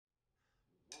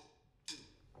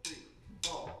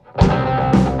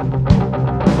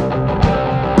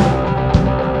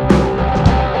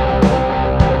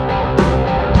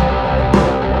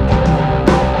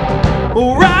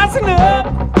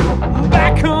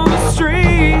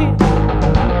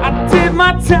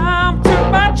time,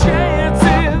 took my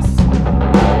chances.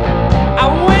 I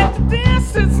went the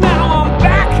distance, now I'm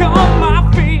back on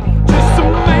my feet. Just a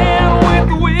man with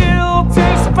the will to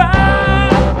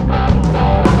survive.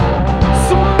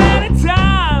 So many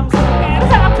times it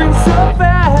happens so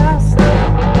fast.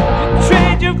 You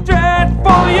trade your dread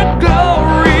for your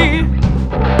glory.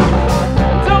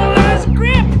 Don't lose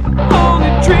grip on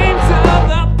the dreams of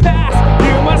the past.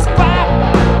 You must fight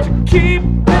to keep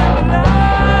them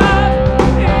alive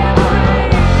and free.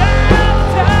 I'm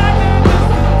tired of the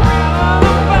thrill of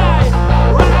the fight,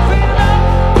 rising up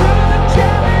to the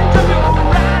challenge of your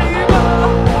rival.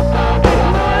 The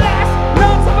last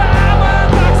known survivor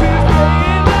locks his way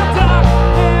in the dark,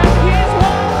 and he's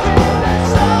watching the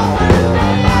soul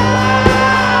in the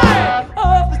eye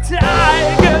of the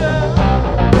tiger.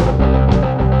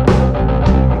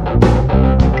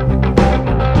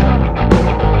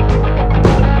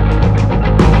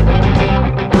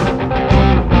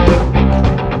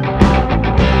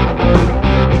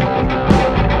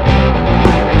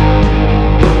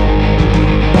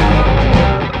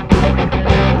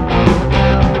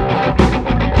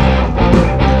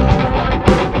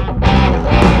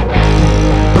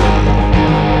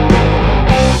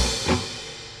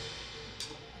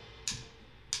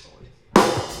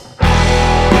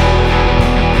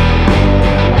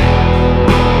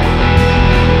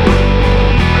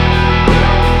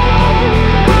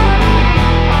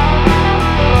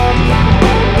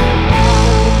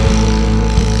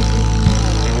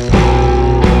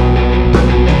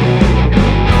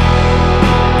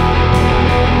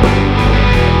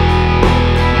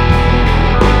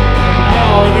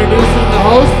 Now introducing the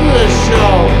host of this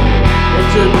show.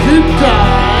 It's your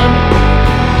two-time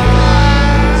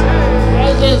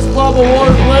President's Club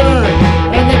Award winner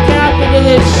and the captain of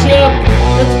this ship.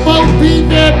 It's both Pete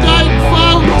Van Dyke,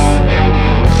 folks.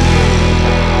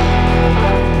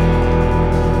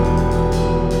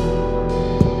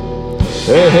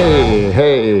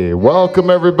 Hey, welcome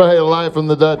everybody live from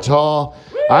the Dutch Hall.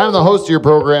 I'm the host of your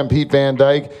program, Pete Van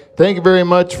Dyke. Thank you very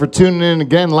much for tuning in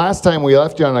again. Last time we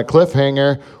left you on a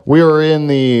cliffhanger. We were in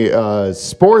the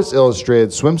Sports Illustrated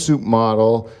swimsuit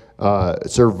model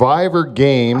survivor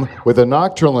game with the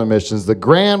nocturnal emissions. The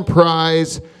grand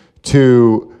prize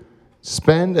to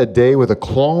spend a day with a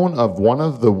clone of one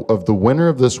of the winner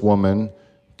of this woman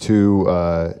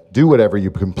to do whatever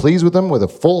you can please with them with a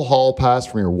full hall pass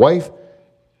from your wife,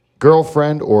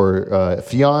 girlfriend, or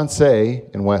fiance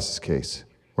in Wes's case,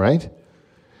 right?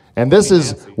 And this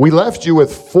is, we left you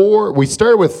with we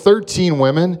started with 13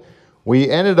 women. We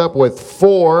ended up with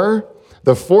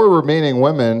the four remaining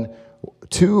women, what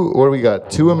do we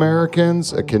got? 2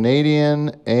 Americans, a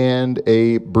Canadian, and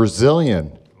a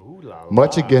Brazilian.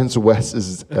 Much against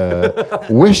Wes's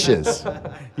wishes.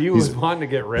 He was wanting to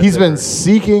get rid He's of been her.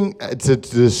 seeking to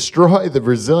destroy the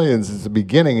Brazilians since the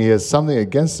beginning. He has something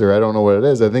against her. I don't know what it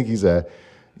is. I think he's a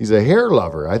hair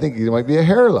lover. I think he might be a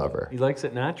hair lover. He likes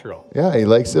it natural. Yeah, he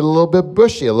likes it a little bit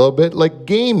bushy, a little bit like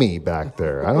gamey back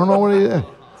there. I don't know what he is.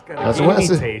 That's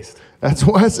Wes's taste. That's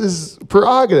Wes's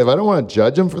prerogative. I don't want to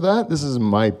judge him for that. This is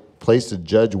my place to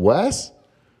judge Wes.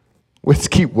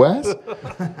 Whiskey Wes.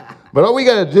 But all we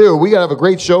got to do, we got to have a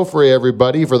great show for you,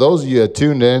 everybody. For those of you that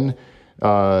tuned in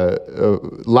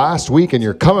last week and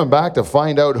you're coming back to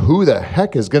find out who the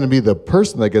heck is going to be the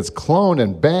person that gets cloned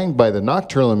and banged by the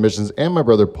nocturnal emissions and my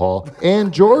brother Paul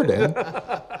and Jordan.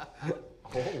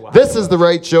 This is the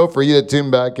right show for you to tune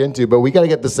back into, but we got to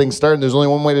get this thing started. There's only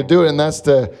one way to do it, and that's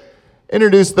to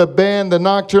introduce the band, the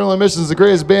Nocturnal Emissions, the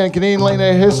greatest band in Canadian late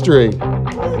night history.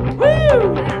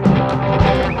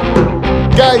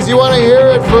 Guys, you want to hear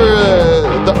it for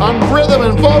on rhythm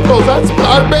and vocals? That's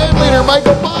our band leader,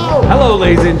 Michael Bau. Hello,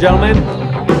 ladies and gentlemen.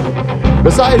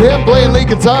 Beside him, playing lead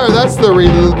guitar, that's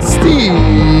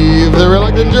Steve, the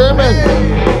reluctant German.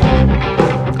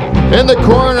 In the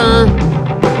corner,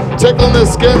 tickling the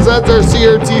skins, that's our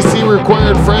CRTC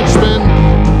required Frenchman,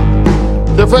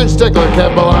 the French tickler,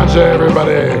 Kev Belanger,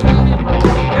 everybody.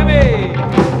 Jimmy.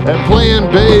 And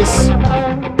playing bass,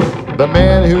 the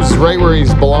man who's right where he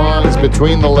belongs,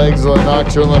 between the legs of the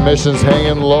Nocturnal Emissions,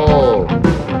 hanging low.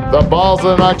 The balls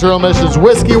of the Nocturnal Emissions,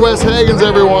 Whiskey Wes Hagens,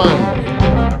 everyone.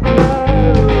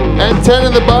 And 10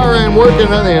 in the bar and working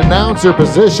on the announcer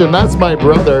position, that's my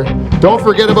brother. Don't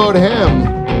forget about him.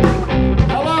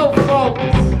 Hello, folks.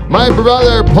 My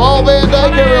brother, Paul Van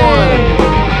Dyke, everyone.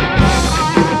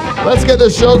 Let's get the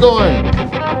show going.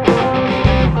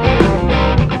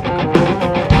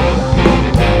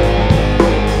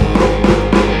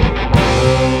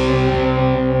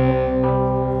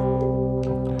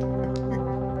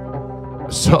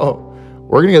 So,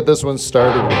 we're going to get this one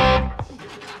started.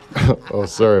 Oh,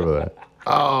 sorry about that.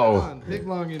 Oh, Big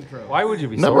long intro. Why would you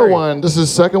be number sorry? one, this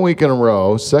is second week in a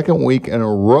row,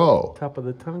 Top of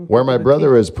the tongue. where top my of the brother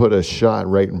teeth. has put a shot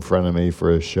right in front of me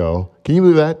for a show. Can you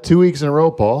believe that? 2 weeks in a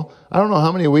row, Paul. I don't know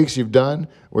how many weeks you've done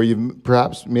where you've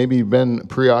perhaps maybe been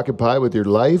preoccupied with your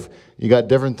life. You got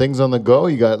different things on the go.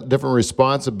 You got different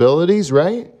responsibilities,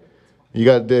 right? You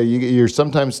got you're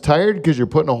sometimes tired because you're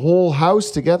putting a whole house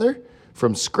together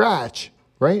from scratch,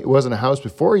 right? It wasn't a house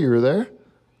before you were there.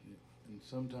 And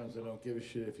sometimes I don't give a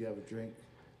shit if you have a drink.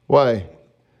 Why?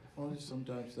 Only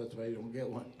sometimes that's why you don't get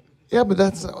one. Yeah, but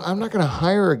I'm not going to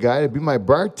hire a guy to be my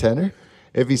bartender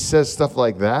if he says stuff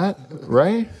like that,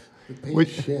 right? The pay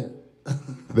Which- shit.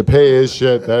 The pay is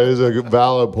shit. That is a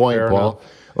valid point, Fair Paul. enough.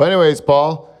 Well, anyways,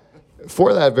 Paul,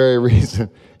 for that very reason,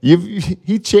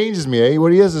 he changes me, eh?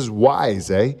 What he is wise,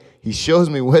 eh? He shows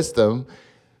me wisdom.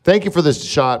 Thank you for this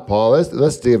shot, Paul.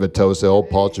 Let's give a toast to old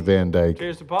Paul Van Dyke.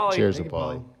 Cheers to Polly. Cheers to Thank you,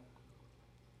 Polly.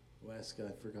 Wes,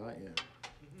 I forgot you.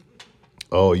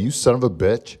 Oh, you son of a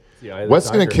bitch. the eye of the Wes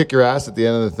going to tiger. kick your ass at the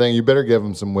end of the thing. You better give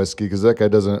him some whiskey because that guy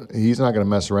he's not going to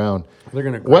mess around. They're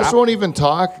gonna Wes grap- won't even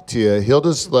talk to you. He'll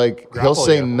just he'll Grapple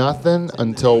say you. nothing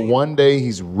until one day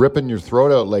he's ripping your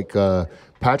throat out like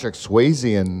Patrick Swayze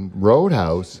in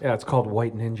Roadhouse. Yeah, it's called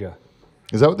White Ninja.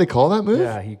 Is that what they call that move?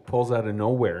 Yeah, he pulls out of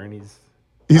nowhere and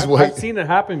He's I've white. seen it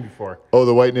happen before. Oh,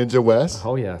 the White Ninja Wes?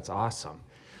 Oh yeah, it's awesome.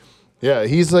 Yeah,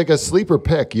 he's like a sleeper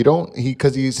pick.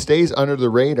 Because he stays under the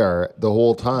radar the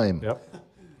whole time. Yep.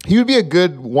 He would be a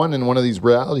good one in one of these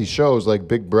reality shows like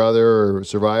Big Brother or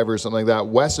Survivor or something like that.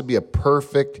 Wes would be a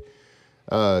perfect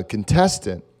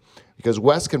contestant because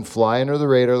Wes can fly under the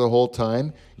radar the whole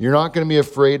time. You're not going to be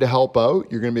afraid to help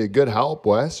out. You're going to be a good help,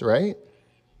 Wes, right?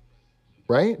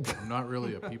 Right? I'm not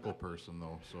really a people person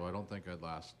though, so I don't think I'd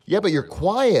last. Yeah, but you're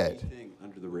quiet. Thing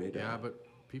under the radar. Yeah, but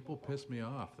people piss me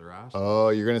off. They're assholes. Oh,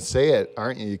 you're going to say it,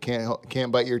 aren't you? You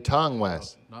can't bite your tongue,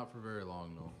 Wes. Not for very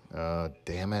long though. Oh,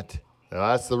 damn it. Well,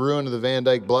 that's the ruin of the Van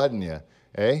Dyke blood in you.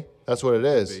 Eh? That's what it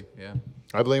is. Yeah,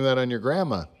 I blame that on your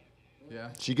grandma. yeah,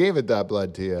 She gave it that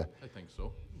blood to you. I think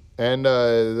so. And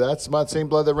that's about the same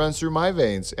blood that runs through my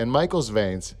veins and Michael's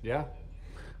veins. Yeah.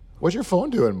 What's your phone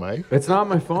doing, Mike? It's not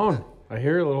my phone. I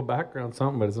hear a little background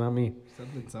something, but it's not me.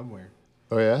 Something somewhere.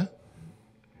 Oh, yeah?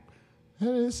 It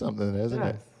is something, isn't Yeah,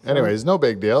 it? Anyways, no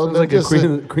big deal. Sounds like a Just,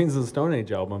 Queens of the Stone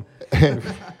Age album.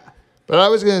 but I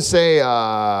was going to say,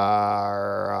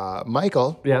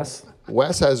 Michael, Yes.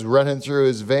 Wes has running through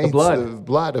his veins blood. the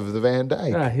blood of the Van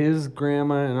Dyke. Yeah, his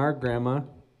grandma and our grandma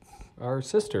are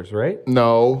sisters, right?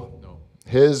 No. No.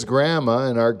 His grandma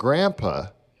and our grandpa,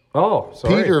 Oh,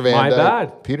 sorry. Peter Van My Dyke.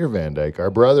 bad. Peter Van Dyke, our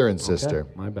brother and sister. Okay,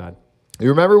 my bad. You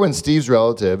remember when Steve's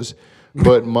relatives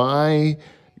put my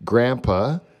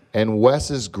grandpa and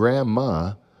Wes's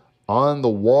grandma on the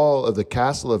wall of the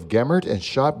castle of Gemmert and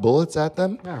shot bullets at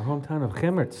them? Yeah, our hometown of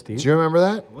Gemmert, Steve. Do you remember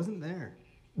that? I wasn't there.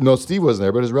 No, Steve wasn't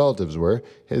there, but his relatives were.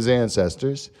 His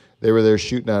ancestors. They were there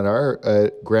shooting at our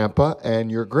grandpa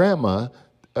and your grandma,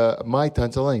 my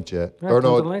Tante Leche. Yeah, Tante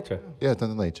Leche. Yeah,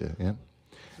 Tante Leche, yeah.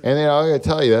 And then I got to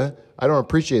tell you, I don't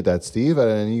appreciate that, Steve.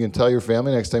 And you can tell your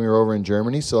family next time you're over in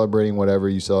Germany celebrating whatever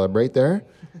you celebrate there.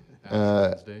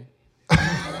 Ash Wednesday.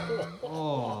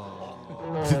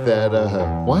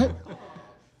 That what?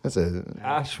 That's a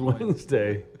Ash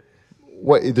Wednesday.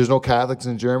 what? There's no Catholics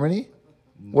in Germany.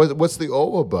 What's the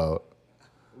O about?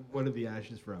 What are the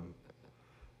ashes from?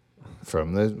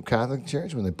 From the Catholic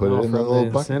Church when they put Oh, it in from the the little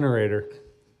bucket. incinerator.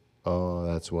 Oh,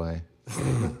 that's why.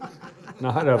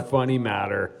 Not a funny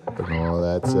matter. No,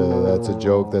 that's a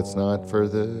joke. That's not for.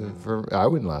 I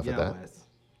wouldn't laugh at that. Wes.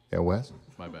 Yeah, Wes.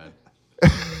 My bad. Too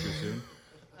soon.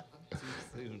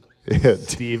 Yeah,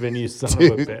 Steven, you son of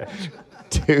a Dude. bitch.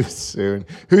 too soon.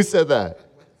 Who said that?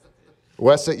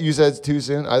 Wes, you said too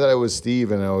soon? I thought it was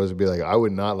Steve, and I was be like, I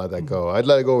would not let that go. I'd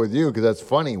let it go with you because that's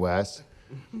funny, Wes.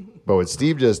 But what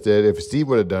Steve just did, if Steve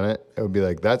would have done it, it would be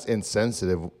like, that's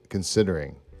insensitive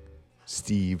considering.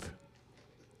 Steve.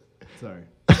 Sorry.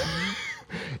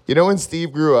 You know when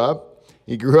Steve grew up?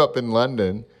 He grew up in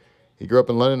London. He grew up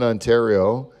in London,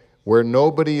 Ontario, where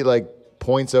nobody like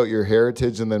points out your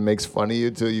heritage and then makes fun of you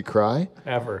till you cry.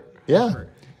 Ever. Yeah.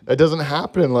 That doesn't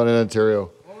happen in London,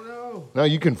 Ontario. No,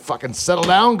 you can fucking settle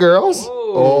down, girls.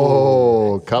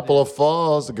 Oh, couple of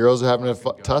falls. The girls are having a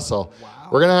tussle.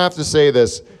 We're going to have to say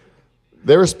this.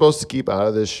 They were supposed to keep out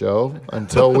of this show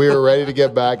until we were ready to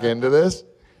get back into this.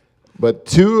 But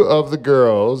two of the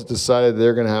girls decided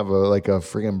they're going to have a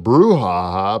freaking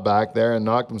brouhaha back there and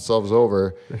knock themselves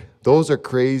over. Those are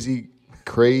crazy,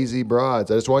 crazy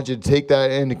broads. I just want you to take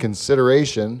that into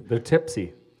consideration They're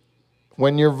tipsy.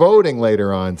 when you're voting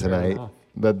later on tonight. enough.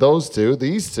 That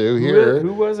these two here,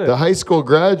 who was it? the high school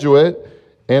graduate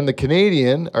and the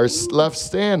Canadian are left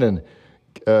standing.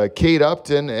 Kate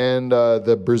Upton and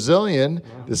the Brazilian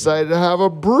decided to have a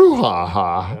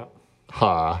brouhaha.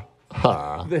 Ha,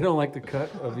 ha. They don't like the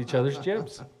cut of each other's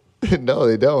jibs. No,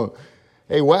 they don't.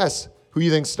 Hey, Wes, who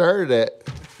you think started it?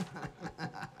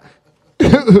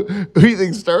 Who do you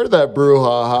think started that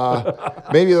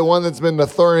brouhaha? Maybe the one that's been the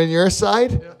thorn in your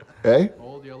side? Hey?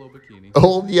 Old yellow bikini.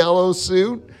 Old yellow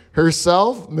suit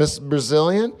herself, Miss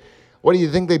Brazilian. What do you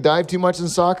think, they dive too much in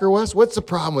soccer, Wes? What's the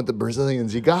problem with the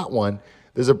Brazilians? You got one.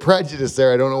 There's a prejudice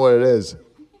there. I don't know what it is.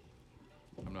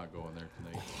 I'm not going there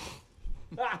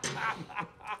tonight.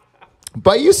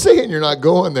 By you saying you're not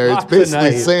going there, it's Not basically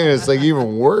tonight. saying it's like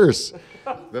even worse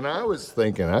than I was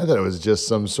thinking. I thought it was just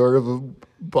some sort of a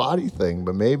body thing,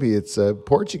 but maybe it's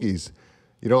Portuguese.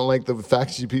 You don't like the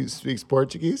fact she speaks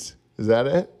Portuguese? Is that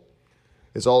it?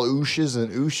 It's all ooshes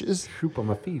and ooshes? Chupa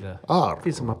uma filha. Ah.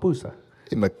 Fiz uma puça.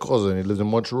 Hey, my cousin, he lives in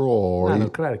Montreal. Ah, He- não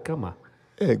quero cama.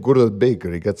 Hey, go to the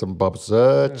bakery, get some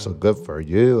popsicles. So good for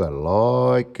you. I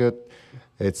like it.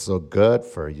 It's so good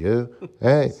for you.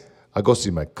 Hey, I go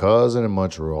see my cousin in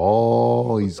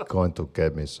Montreal. He's going to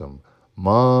get me some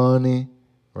money,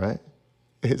 right?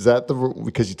 Is that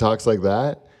because she talks like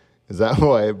that? Is that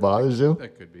why it bothers you?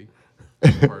 That could be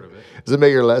part of it. Does it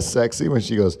make her less sexy when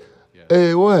she goes,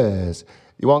 hey, Wes,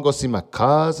 you want to go see my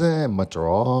cousin in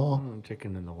Montreal?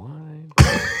 Chicken in the wine.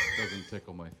 Doesn't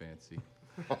tickle my fancy.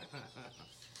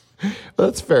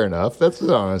 That's fair enough. That's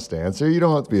an honest answer. You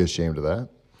don't have to be ashamed of that.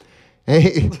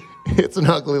 Hey, it's an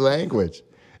ugly language.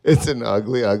 It's an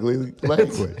ugly, ugly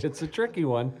language. It's a tricky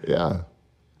one. Yeah.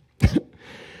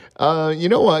 You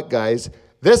know what, guys?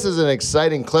 This is an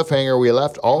exciting cliffhanger we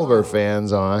left all of our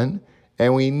fans on,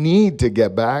 and we need to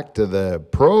get back to the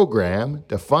program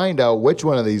to find out which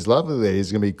one of these lovely ladies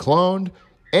is going to be cloned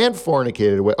and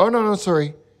fornicated with. Oh, no,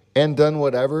 sorry. And done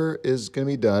whatever is going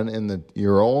to be done in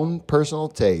your own personal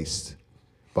taste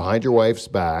behind your wife's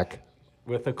back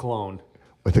With a clone.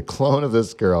 with a clone of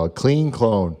this girl, a clean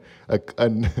clone, a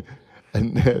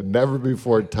never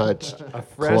before touched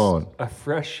clone. A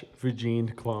fresh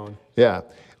vagined clone. Yeah.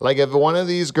 Like if one of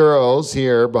these girls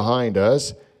here behind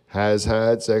us has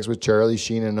had sex with Charlie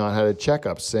Sheen and not had a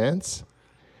checkup since,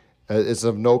 it's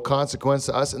of no consequence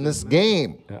to us in this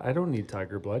game I don't need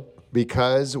tiger blood.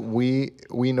 because we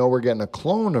know we're getting a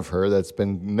clone of her that's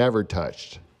been never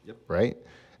touched. Yep. Right?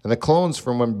 And the clone's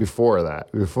from when before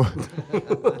that, before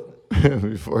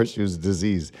she was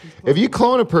diseased. If you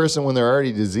clone a person when they're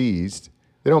already diseased,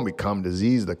 they don't become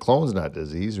diseased. The clone's not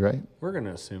diseased, right? We're going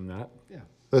to assume that.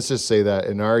 Let's just say that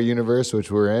in our universe, which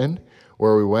we're in,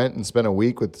 where we went and spent a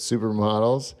week with the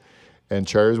supermodels, and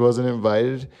Charles wasn't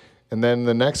invited, and then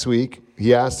the next week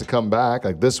he asked to come back,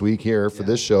 like this week here for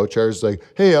this show. Charles is like,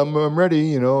 "Hey, I'm ready.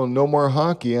 You know, no more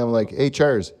hockey." I'm like, "Hey,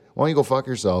 Charles, why don't you go fuck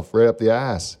yourself right up the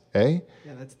ass, eh?"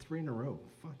 Yeah, that's 3 in a row.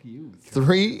 Fuck you.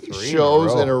 Three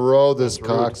shows in a row this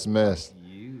Cox missed.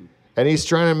 You. And he's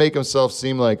trying to make himself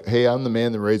seem like, hey, I'm the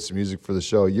man that writes the music for the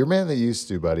show. You're man that used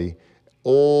to, buddy.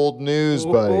 Old news,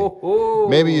 buddy.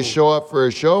 Maybe you show up for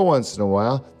a show once in a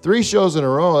while. 3 shows in a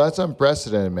row, that's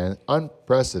unprecedented, man.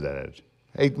 Unprecedented.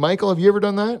 Hey, Michael, have you ever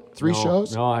done that? 3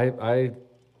 shows? No, I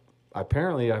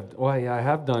apparently I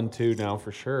have done 2 now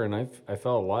for sure, and I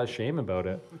felt a lot of shame about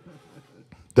it.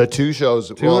 The 2 shows.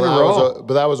 2 in a row.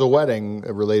 But that was a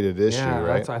wedding-related issue, Yeah,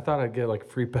 right? I thought I'd get like a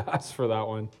free pass for that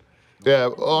one. Yeah,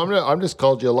 well, I'm just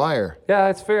called you a liar. Yeah,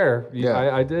 it's fair.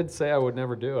 Yeah. I did say I would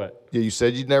never do it. Yeah, you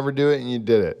said you'd never do it, and you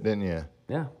did it, didn't you?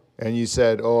 Yeah. And you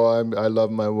said, "Oh, I love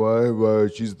my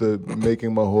wife. She's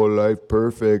making my whole life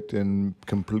perfect and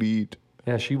complete."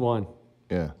 Yeah, she won.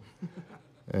 Yeah.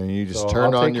 And you just So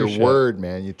turned I'll on take your your shit. word,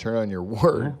 man. You turn on your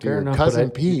word to Fair your enough,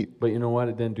 cousin Pete. But you know what?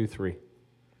 It didn't do 3.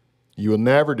 You will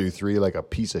never do 3 like a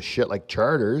piece of shit like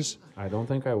Charters. I don't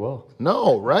think I will.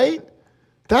 No, right?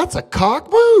 That's a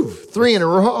cock move. 3 in a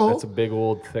row. That's a big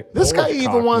old thick. This guy Polish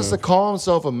even cock wants move. to call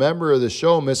himself a member of the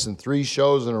show, missing 3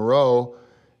 shows in a row.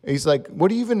 He's like, "What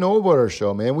do you even know about our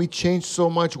show, man? We change so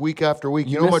much week after week.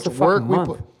 You know how missed much the work fucking we month.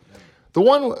 put." The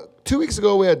one 2 weeks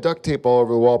ago, we had duct tape all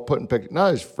over the wall, putting pictures. Now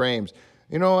there's frames.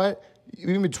 You know what?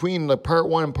 In between like part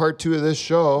 1 and part 2 of this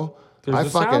show, There's a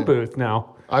sound booth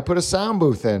now. I put a sound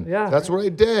booth in. Yeah. That's what I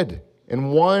did.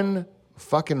 In one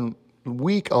fucking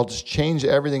week, I'll just change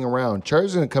everything around.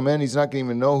 Charter's going to come in. He's not going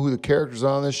to even know who the characters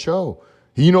are on this show.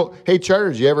 You know, hey,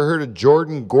 Charters, you ever heard of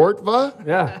Jordan Gortva?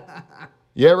 Yeah.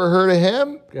 You ever heard of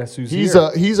him? Guess who's he's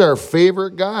here? He's our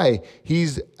favorite guy.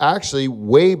 He's actually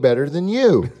way better than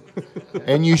you.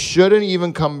 And you shouldn't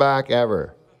even come back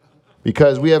ever.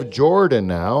 Because we have Jordan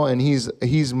now, and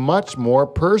he's much more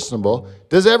personable.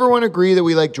 Does everyone agree that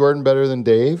we like Jordan better than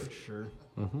Dave? Sure.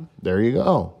 There you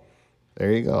go.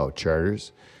 There you go,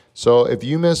 Charters. So if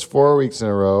you miss 4 weeks in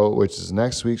a row, which is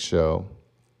next week's show,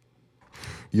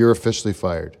 you're officially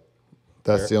fired.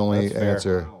 That's the only That's fair.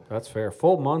 answer. That's fair.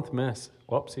 Full month miss.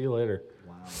 Well, see you later.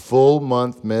 Full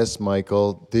month miss,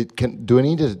 Michael. Do I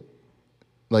need to,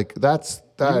 like, that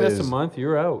You miss is a month,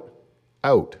 you're out.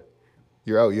 out.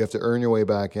 You're out. You have to earn your way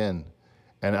back in.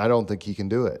 And I don't think he can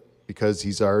do it because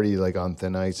he's already, like, on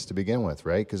thin ice to begin with,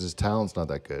 right? Because his talent's not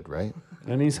that good, right?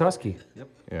 And he's husky.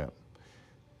 Yeah.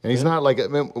 And he's not like, I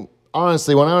mean,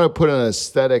 honestly, when I want to put an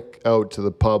aesthetic out to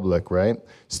the public, right?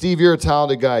 Steve, you're a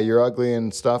talented guy. You're ugly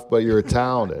and stuff, but you're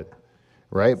talented,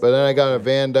 right? But then I got a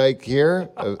Van Dyke here.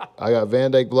 I got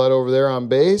Van Dyke blood over there on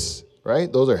base,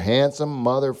 right? Those are handsome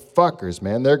motherfuckers,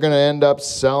 man. They're going to end up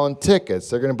selling tickets.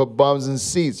 They're going to put bums in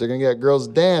seats. They're going to get girls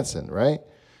dancing, right?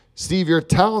 Steve, your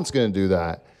talent's going to do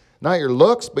that. Not your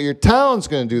looks, but your talent's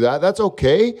going to do that. That's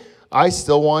okay. I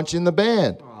still want you in the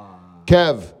band.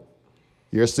 Kev,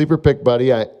 you're a sleeper pick,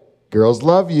 buddy. Girls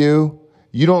love you.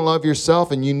 You don't love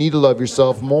yourself, and you need to love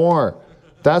yourself more.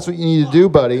 That's what you need to do,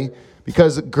 buddy,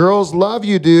 because girls love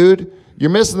you, dude. You're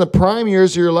missing the prime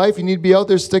years of your life. You need to be out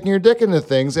there sticking your dick into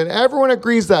things, and everyone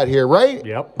agrees that here, right?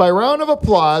 Yep. By round of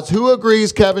applause, who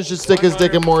agrees Kevin should stick his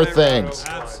dick in more things?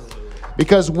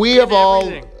 Because we have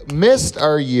all missed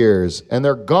our years, and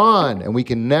they're gone, and we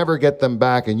can never get them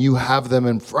back, and you have them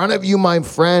in front of you, my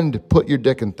friend. Put your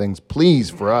dick in things, please,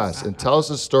 for us, and tell us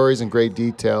the stories in great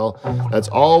detail. That's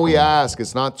all we ask.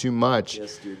 It's not too much.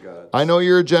 Yes, dear God. I know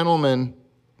you're a gentleman,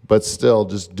 but still,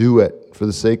 just do it for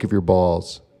the sake of your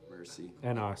balls. Mercy.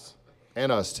 And us.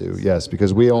 And us too, yes,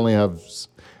 because we only have,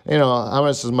 how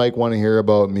much does Mike want to hear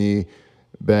about me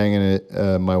banging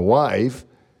my wife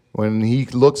when he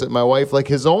looks at my wife like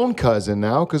his own cousin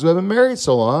now because we haven't been married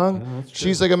so long?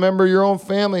 She's like a member of your own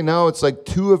family. Now it's like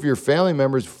two of your family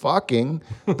members fucking.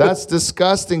 That's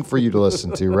disgusting for you to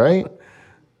listen to, right?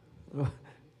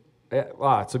 Yeah,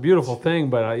 well, it's a beautiful thing,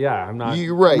 but I'm not.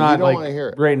 You're right. Not, You don't like, wanna hear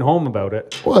it. writing home about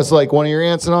it. Well, it's like one of your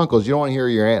aunts and uncles. You don't want to hear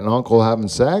your aunt and uncle having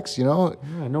sex, Yeah,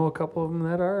 I know a couple of them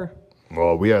that are.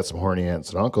 Well, we got some horny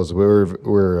aunts and uncles.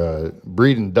 We're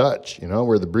breeding Dutch,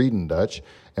 We're the breeding Dutch,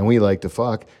 and we like to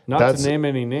fuck. Not to name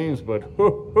any names, but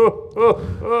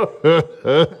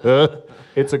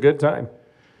it's a good time.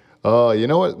 Oh, you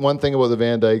know what? One thing about the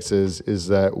Van Dykes is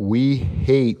that we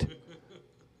hate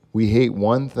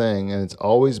one thing, and it's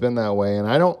always been that way. And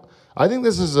I think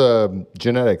this is a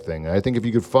genetic thing. I think if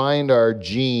you could find our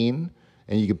gene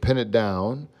and you could pin it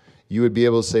down, you would be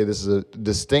able to say this is a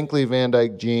distinctly Van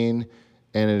Dyke gene,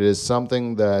 and it is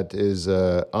something that is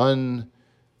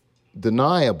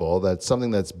undeniable. That's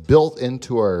something that's built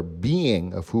into our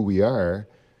being of who we are,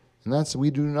 and that's we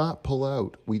do not pull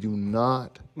out. We do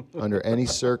not, under any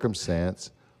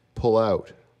circumstance, pull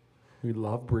out. We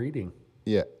love breeding.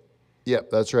 Yeah.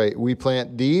 Yep, that's right. We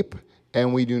plant deep,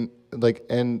 and we do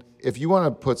and if you want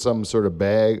to put some sort of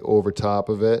bag over top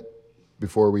of it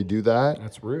before we do that,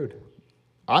 That's rude.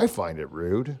 I find it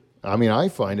rude. I mean, I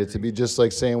find it to be just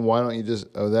like saying, why don't you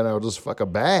then I'll just fuck a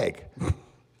bag.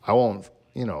 I won't,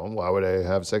 why would I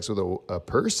have sex with a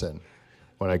person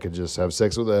when I could just have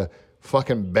sex with a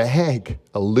fucking bag,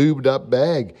 a lubed up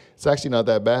bag? It's actually not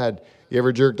that bad. You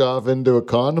ever jerked off into a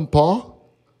condom, Paul?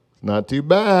 Not too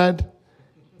bad.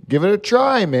 Give it a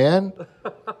try, man.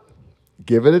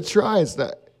 Give it a try. It's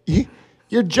not.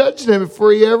 You're judging him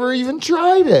before he ever even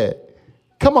tried it.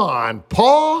 Come on,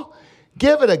 Paul.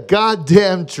 Give it a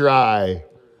goddamn try.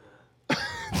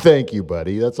 Thank you,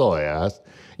 buddy. That's all I asked.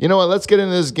 You know what? Let's get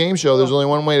into this game show. There's only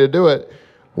one way to do it.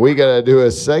 We got to do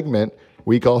a segment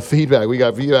we call feedback. We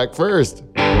got feedback first.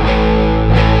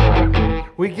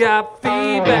 We got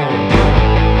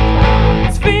feedback.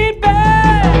 It's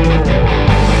feedback.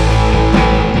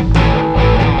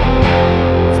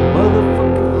 It's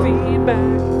motherfucking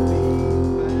feedback.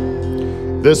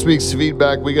 This week's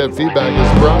feedback, we got feedback,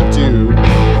 is brought to you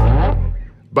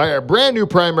by our brand new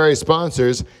primary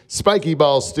sponsors, Spiky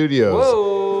Ball Studios.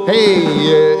 Whoa.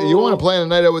 Hey, you want to plan a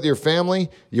night out with your family?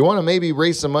 You want to maybe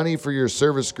raise some money for your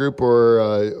service group or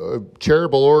a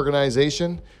charitable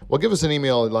organization? Well, give us an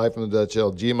email at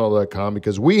livefromthedutchll@gmail.com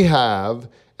because we have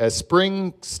a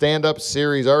spring stand-up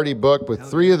series already booked with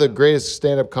three of the greatest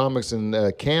stand-up comics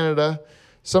in Canada.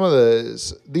 Some of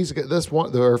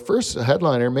our first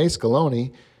headliner, May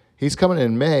Scaloni, he's coming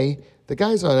in May. The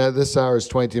guy's on at this hour is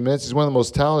 22 minutes. He's one of the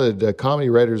most talented comedy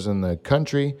writers in the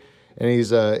country, and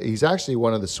he's actually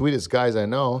one of the sweetest guys I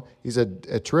know. He's a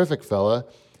terrific fella,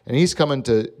 and he's coming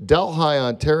to Delhi,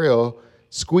 Ontario,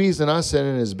 squeezing us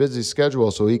in his busy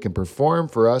schedule so he can perform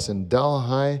for us in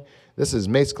Delhi. This is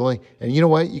May Scaloni, and you know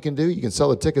what you can do? You can sell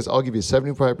the tickets. I'll give you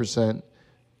 75%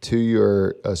 to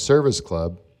your service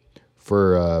club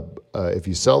for if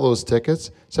you sell those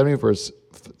tickets,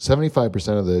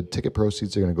 75% of the ticket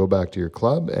proceeds are going to go back to your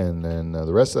club, and then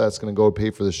the rest of that's going to go pay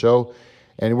for the show.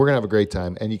 And we're going to have a great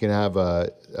time. And you can have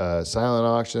silent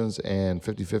auctions and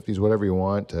 50-50s, whatever you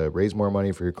want, to raise more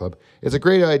money for your club. It's a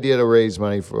great idea to raise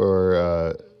money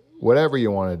for whatever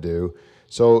you want to do.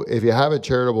 So if you have a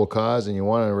charitable cause and you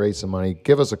want to raise some money,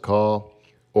 give us a call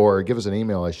or give us an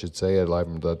email, I should say, at live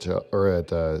from Dutch or at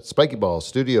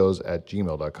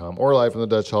spikyballstudios@gmail.com or live from the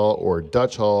Dutch Hall or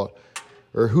Dutch Hall.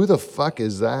 Or who the fuck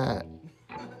is that?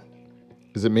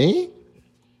 Is it me?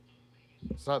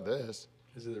 It's not this.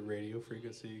 Is it a radio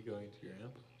frequency going to your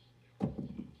amp?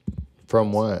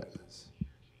 From what? That's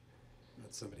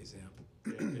somebody's amp.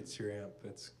 It's your amp.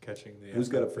 It's catching the Who's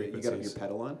got frequencies. you got your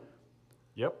pedal on?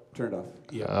 Yep. Turn it off.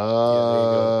 Yeah. There you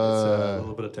go. It's a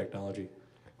little bit of technology.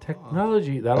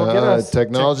 Technology, that'll get us.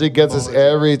 Technology gets us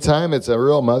every time. It's a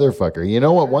real motherfucker. You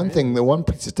know what? One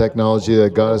piece of technology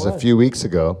that got us a few weeks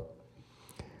ago,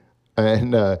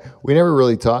 and we never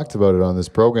really talked about it on this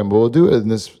program, but we'll do it in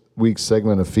this week's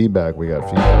segment of feedback. We got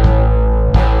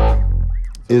feedback.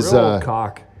 Is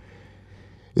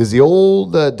the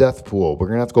old death pool? We're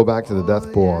gonna have to go back to the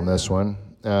death pool on this one.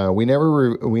 We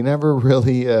never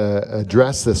really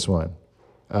addressed this one,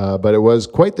 but it was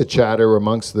quite the chatter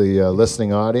amongst the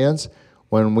listening audience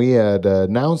when we had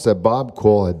announced that Bob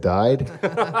Cole had died,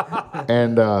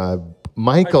 and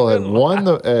Michael had won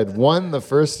the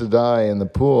first to die in the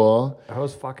pool. I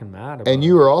was fucking mad about And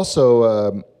you were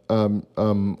also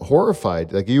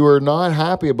horrified. Like, you were not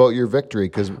happy about your victory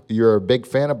because you're a big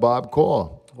fan of Bob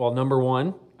Cole. Well, number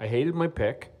one, I hated my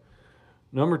pick.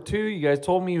 Number two, you guys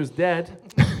told me he was dead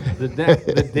the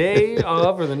day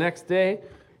of or the next day.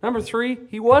 Number three,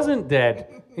 he wasn't dead.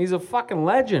 He's a fucking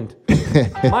legend.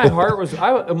 My heart was,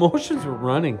 emotions were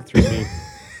running through me.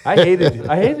 I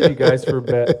hated you guys for a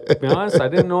bit. To be honest, I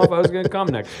didn't know if I was going to come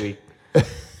next week.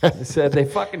 I said, they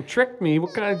fucking tricked me.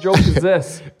 What kind of joke is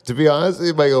this? To be honest with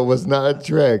you, Michael, it was not a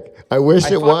trick. I wish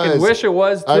it was. I wish it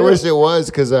was, too. I wish it was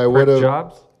because I would have.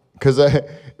 Jobs? Because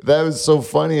that was so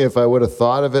funny if I would have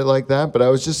thought of it like that, but I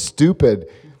was just stupid.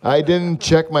 I didn't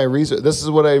check my research. This is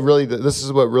what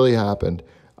really happened.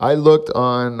 I looked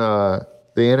on the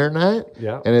internet,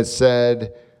 and it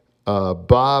said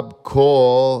Bob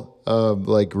Cole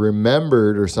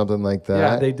remembered or something like that.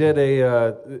 Yeah, they did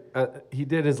he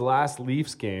did his last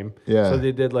Leafs game. Yeah. So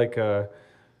they did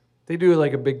they do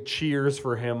a big cheers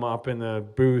for him up in the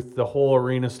booth. The whole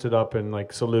arena stood up and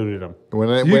saluted him.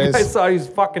 You guys saw he was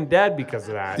fucking dead because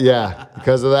of that. Yeah,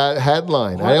 because of that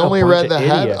headline. What I a only bunch read of the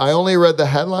idiots. I only read the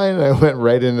headline and I went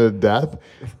right into death.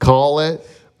 Call it.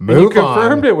 And Move you on.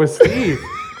 confirmed it with Steve.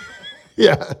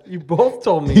 Yeah. You both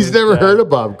told me He's he was never dead. heard of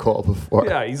Bob Cole before.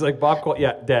 Yeah, he's like, Bob Cole,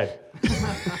 yeah, dead.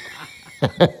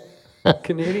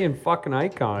 Canadian fucking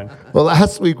icon. Well,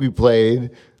 last week we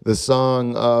played the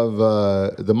song of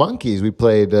the Monkees. We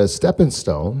played Steppin'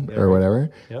 Stone or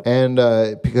whatever. Yep. And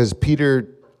because Peter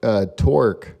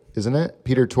Tork, isn't it?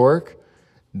 Peter Tork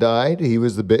died. He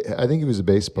was I think he was a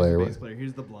bass player. Bass player.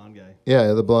 Here's the blonde guy.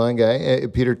 Yeah, the blonde guy.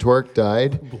 Peter Tork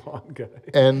died. Blonde guy.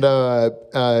 And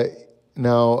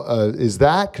now, is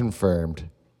that confirmed?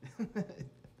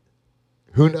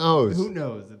 Who knows? Who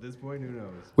knows? At this point, who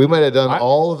knows? We might have done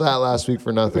all of that last week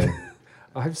for nothing.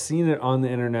 I've seen it on the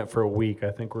internet for a week.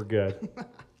 I think we're good.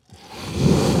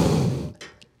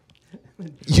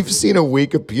 You've seen a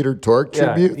week of Peter Tork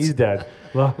tributes? Yeah, he's dead.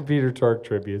 A lot of Peter Tork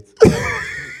tributes.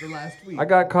 The last week. I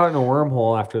got caught in a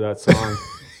wormhole after that song.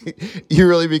 You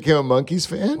really became a Monkees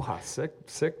fan? Wow,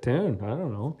 sick tune. I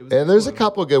don't know. And there's a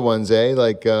couple good ones, eh?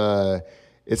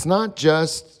 It's not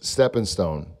just Steppin'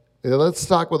 Stone. Let's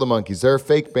talk about the Monkees. They're a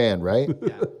fake band, right?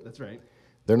 Yeah, that's right.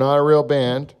 They're not a real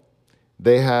band.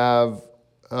 They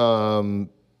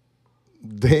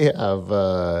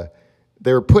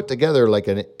were put together like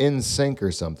an NSYNC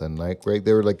or something, right?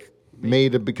 They were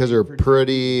made because they're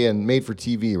pretty and made for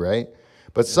TV, right?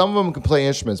 But some of them can play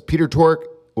instruments. Peter Tork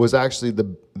was actually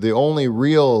the only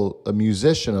real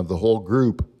musician of the whole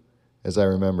group, as I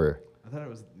remember. I thought it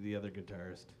was the other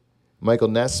guitarist. Michael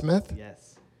Nesmith?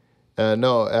 Yes.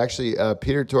 No, actually,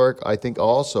 Peter Tork, I think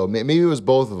also. Maybe it was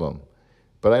both of them.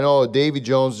 But I know Davy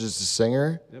Jones is just a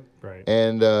singer. Yep. Right.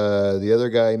 And the other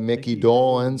guy, Mickey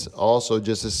Dolenz, also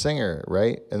just a singer,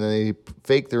 right? And then they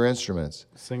fake their instruments.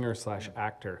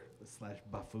 Singer/actor.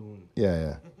 / buffoon.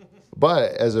 Yeah.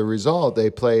 But as a result, they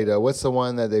played, what's the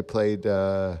one that they played?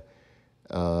 It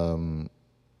was in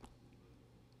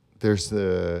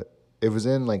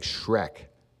Shrek.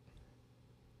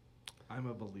 I'm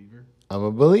a Believer. I'm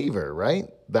a Believer, right?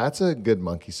 That's a good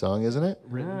Monkey song, isn't it?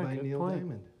 Written by good Neil point.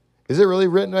 Diamond. Is it really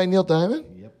written by Neil Diamond?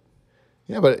 Yep.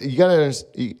 Yeah, but you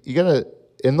gotta.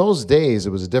 In those days, it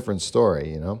was a different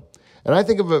story, you know. And I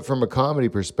think of it from a comedy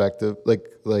perspective,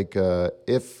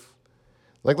 if,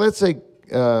 like, let's say,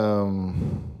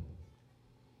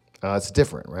 it's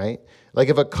different, right? Like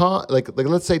if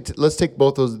let's say let's take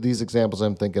both these examples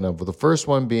I'm thinking of. The first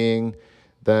one being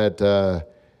that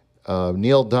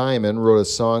Neil Diamond wrote a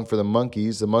song for the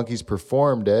Monkees. The Monkees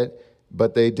performed it,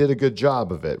 but they did a good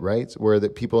job of it, right? Where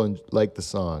that people liked the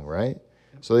song, right?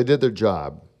 So they did their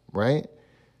job, right?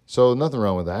 So nothing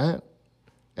wrong with that.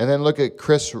 And then look at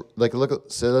Chris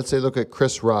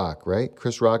Rock, right?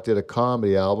 Chris Rock did a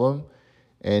comedy album,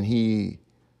 and he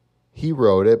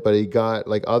wrote it, but he got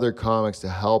like other comics to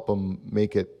help him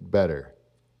make it better.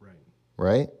 Right.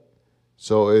 Right?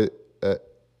 So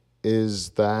does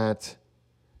that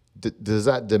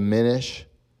diminish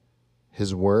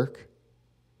his work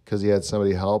because he had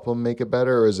somebody help him make it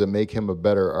better, or does it make him a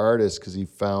better artist because he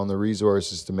found the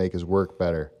resources to make his work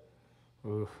better?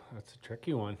 Ooh, that's a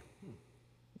tricky one.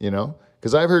 You know?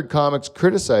 Because I've heard comics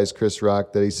criticize Chris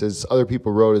Rock that he says other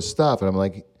people wrote his stuff, and I'm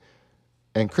like,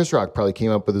 and Chris Rock probably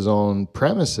came up with his own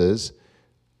premises,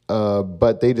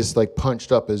 but they just like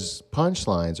punched up his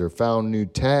punchlines or found new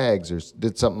tags or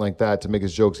did something like that to make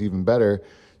his jokes even better,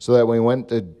 so that when he went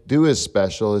to do his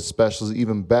special is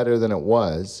even better than it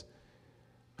was,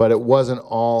 but it wasn't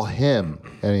all him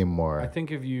anymore. I think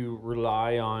if you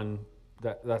rely on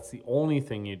that's the only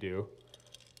thing you do,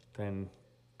 then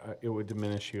it would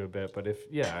diminish you a bit. But if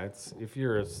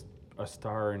you're a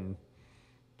star and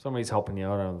somebody's helping you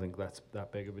out, I don't think that's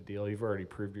that big of a deal. You've already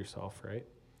proved yourself, right?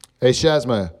 Hey,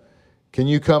 Shazma, can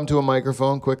you come to a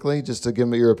microphone quickly just to give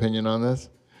me your opinion on this?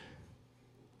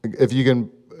 If you can,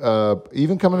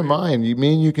 even come to mine. You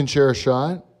mean you can share a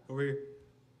shot? Over here.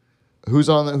 Who's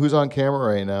on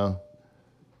camera right now?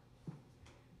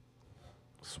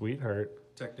 Sweetheart.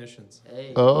 Technicians.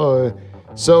 Oh,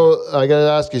 so I gotta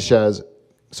ask you, Shaz.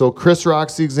 So Chris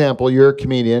Rock's the example. You're a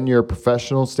comedian. You're a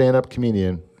professional stand-up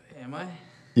comedian. Am I?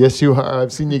 Yes, you are.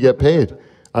 I've seen you get paid.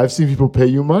 I've seen people pay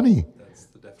you money That's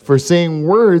the definition. for saying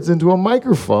words into a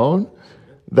microphone.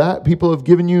 That people have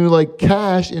given you like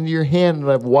cash into your hand,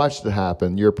 and I've watched it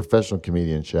happen. You're a professional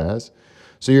comedian, Shaz.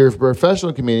 So you're a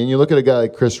professional comedian. You look at a guy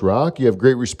like Chris Rock. You have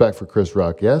great respect for Chris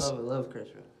Rock, yes? Oh, I love Chris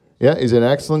Rock. Yeah, he's an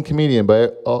excellent comedian,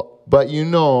 but you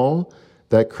know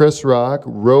that Chris Rock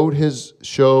wrote his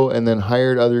show and then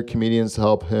hired other comedians to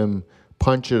help him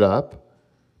punch it up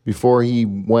before he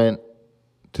went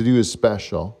to do his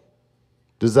special.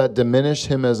 Does that diminish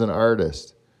him as an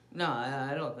artist? No,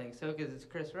 I don't think so, because it's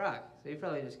Chris Rock. So he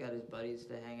probably just got his buddies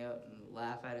to hang out and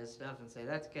laugh at his stuff and say,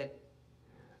 that's good.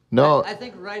 No. I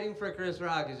think writing for Chris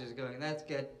Rock is just going, that's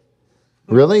good.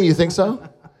 Really? You think so?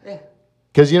 Yeah.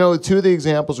 Because, you know, two of the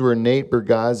examples were Nate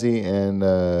Bargatze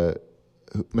and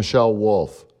Michelle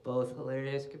Wolf. Both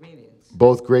hilarious comedians.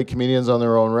 Both great comedians on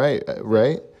their own right?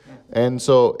 Yeah. And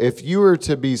so if you were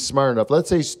to be smart enough, let's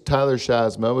say Tyler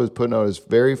Shazma was putting out his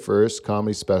very first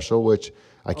comedy special, which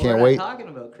I can't we're wait. not talking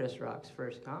about Chris Rock's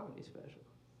first comedy special.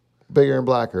 Bigger and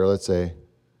Blacker, let's say.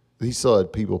 He still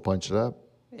had people punch it up,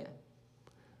 Yeah.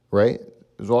 right?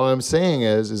 What I'm saying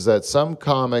is that some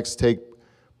comics take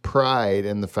pride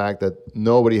in the fact that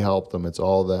nobody helped them. It's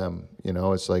all them. You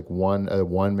know, it's like a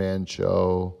one-man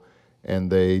show,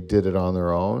 and they did it on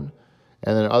their own.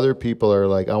 And then other people are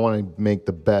like, I want to make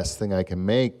the best thing I can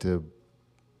make to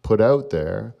put out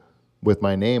there with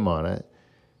my name on it.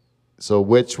 So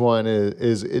which one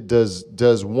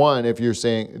does one, if you're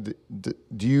saying,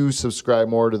 do you subscribe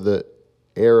more to the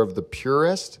air of the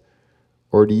purist,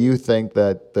 or do you think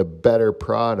that the better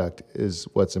product is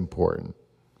what's important?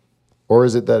 Or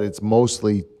is it that it's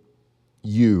mostly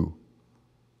you?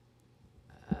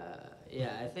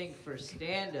 Yeah, I think for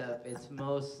stand-up, it's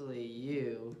mostly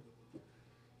you.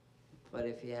 But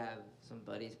if you have some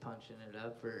buddies punching it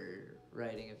up or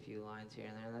writing a few lines here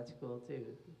and there, that's cool too.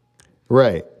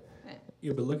 Right.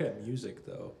 Yeah, but look at music,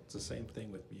 though. It's the same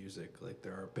thing with music. Like,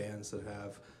 there are bands that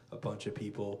have a bunch of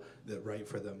people that write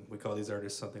for them. We call these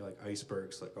artists something like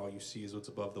icebergs. Like, all you see is what's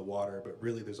above the water, but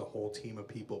really there's a whole team of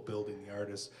people building the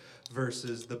artist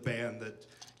versus the band that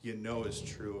you know is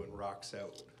true and rocks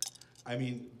out. I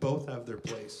mean, both have their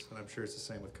place, and I'm sure it's the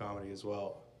same with comedy as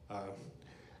well.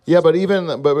 Yeah, but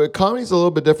comedy's a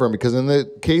little bit different, because in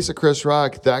the case of Chris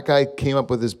Rock, that guy came up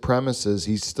with his premises.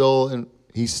 He's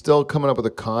still coming up with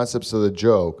the concepts of the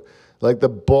joke. Like the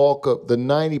bulk of the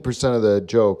 90% of the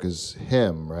joke is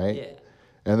him, right? Yeah.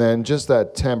 And then just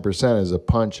that 10% is a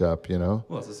punch up, you know?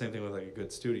 Well, it's the same thing with like a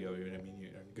good studio. I mean, you're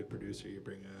a good producer. You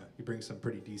bring some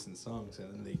pretty decent songs,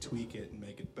 and then they tweak it and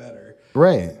make it better.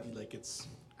 Right. Like, it's,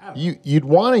 you'd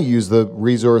want to use the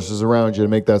resources around you to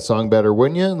make that song better,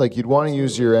 wouldn't you? Like you'd want to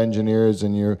use your engineers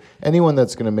and your anyone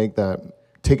that's going to make that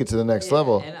take it to the next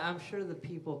level. And I'm sure the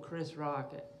people Chris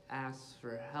Rock asks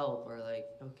for help are like,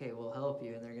 okay, we'll help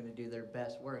you, and they're going to do their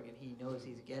best work, and he knows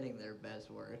he's getting their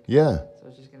best work. Yeah. So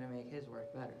it's just going to make his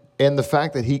work better. And the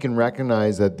fact that he can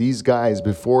recognize that these guys,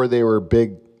 before they were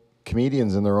big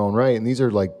comedians in their own right, and these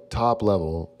are like top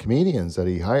level comedians that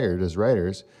he hired as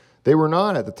writers, they were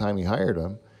not at the time he hired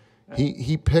them.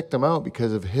 He picked them out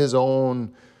because of his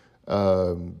own,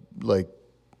 what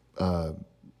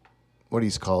do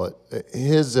you call it?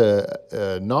 His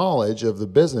knowledge of the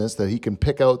business, that he can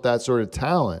pick out that sort of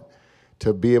talent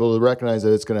to be able to recognize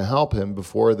that it's going to help him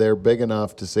before they're big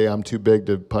enough to say, I'm too big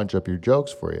to punch up your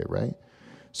jokes for you, right?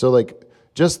 So like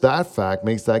just that fact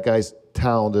makes that guy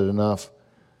talented enough.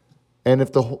 And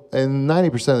if and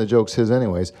 90% of the joke's his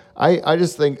anyways. I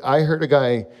just think I heard a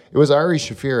guy, it was Ari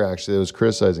Shaffir actually, that was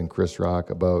criticizing Chris Rock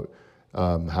about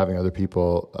having other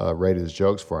people write his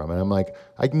jokes for him. And I'm like,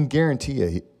 I can guarantee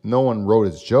you, no one wrote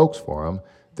his jokes for him.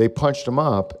 They punched him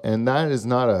up, and that is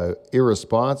not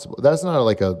that's not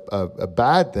like a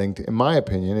bad thing, in my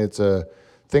opinion. It's a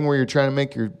thing where you're trying to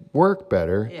make your work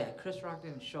better. Yeah, Chris Rock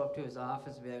didn't show up to his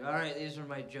office and be like, all right, these are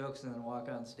my jokes, and then walk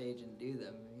on stage and do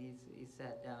them. He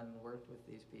sat down and worked with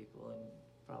these people, and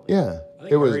probably... Yeah. I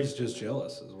think Ari's just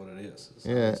jealous is what it is.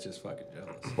 Yeah. He's just fucking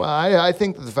jealous. Well, I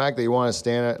think that the fact that you want to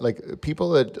stand at, like, people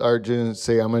that are going to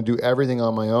say, I'm going to do everything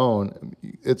on my own,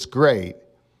 it's great.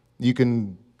 You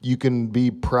can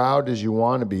be proud as you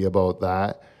want to be about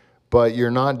that, but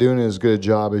you're not doing as good a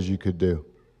job as you could do.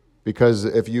 Because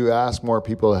if you ask more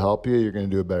people to help you, you're going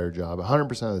to do a better job 100%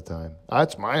 of the time.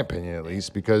 That's my opinion, at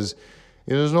least, because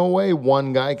there's no way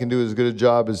one guy can do as good a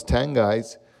job as 10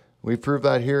 guys. We proved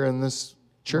that here in this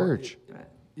church.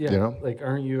 Yeah, You know? like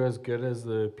aren't you as good as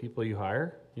the people you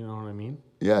hire? You know what I mean?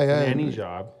 Yeah. In any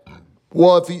job.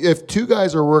 Well, if two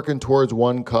guys are working towards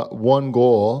one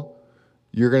goal,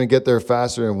 you're going to get there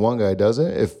faster than one guy does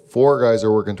it. If four guys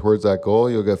are working towards that goal,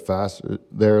 you'll get faster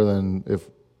there than if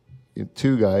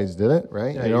two guys did it,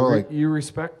 right? Yeah, you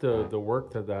respect the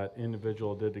work that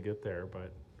individual did to get there,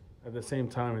 but at the same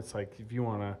time, it's like if you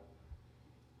want to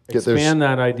expand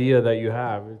that idea that you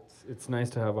have, it's nice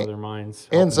to have other minds.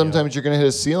 And sometimes you're going to hit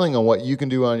a ceiling on what you can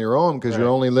do on your own because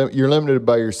you're limited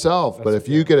by yourself. But if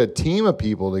you get a team of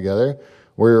people together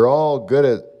where you're all good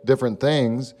at different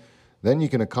things, then you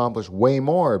can accomplish way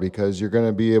more because you're going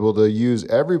to be able to use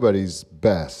everybody's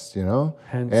best, Hence,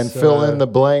 and fill in the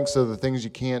blanks of the things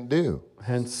you can't do.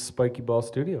 Hence Spiky Ball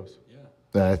Studios.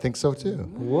 I think so too.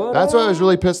 What? That's why I was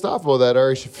really pissed off about that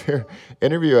Ari Shaffir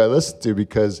interview I listened to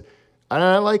because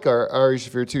I like Ari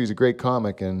Shaffir too. He's a great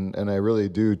comic and I really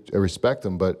do respect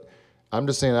him. But I'm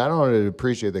just saying I don't really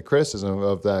appreciate the criticism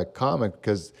of that comic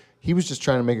because he was just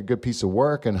trying to make a good piece of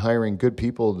work and hiring good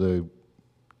people to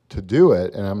do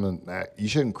it. And you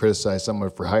shouldn't criticize someone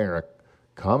for hiring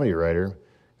a comedy writer.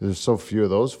 There's so few of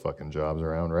those fucking jobs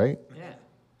around, right? Yeah.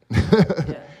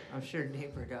 I'm sure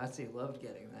Nate Bargatze loved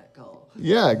getting that call.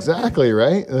 Yeah, exactly,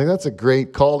 right? Like, that's a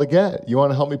great call to get. You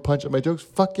want to help me punch up my jokes?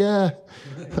 Fuck yeah.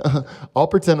 I'll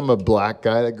pretend I'm a black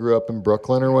guy that grew up in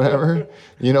Brooklyn or whatever,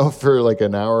 for like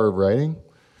an hour of writing.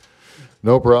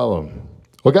 No problem.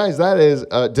 Well, guys, that is,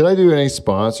 did I do any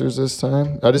sponsors this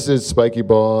time? I just did Spiky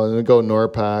Ball, and then go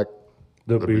Norpac.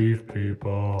 The beef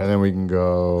people. And then we can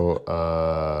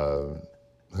go,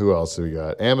 who else do we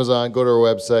got? Amazon, go to our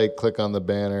website, click on the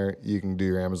banner. You can do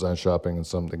your Amazon shopping, and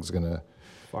something's going to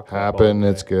happen.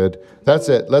 It's good. That's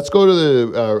it. Let's go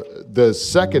to the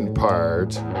second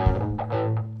part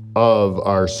of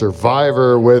our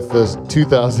Survivor with the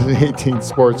 2018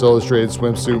 Sports Illustrated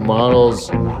swimsuit models.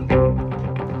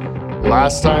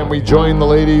 Last time we joined the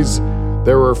ladies,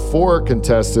 there were 4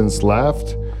 contestants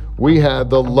left. We had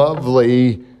the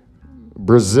lovely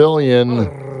Brazilian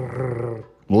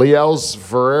Liels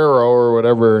Ferreiro, or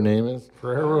whatever her name is.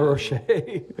 Ferrero Rocher.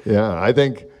 Yeah, I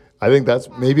think that's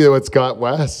maybe what's got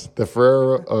Wes, the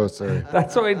Ferrero. Oh, sorry.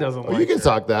 That's why he doesn't like You can her.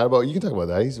 talk about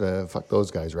that. He's fuck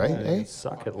those guys, right? Yeah,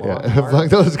 suck it long. Yeah, and hard. fuck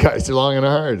those guys. They're long and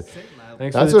hard.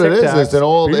 Thanks That's for the what it Tic is. Tacs. It's an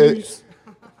old. Peace.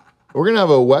 We're gonna have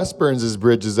a Wes Burns'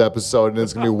 Bridges episode, and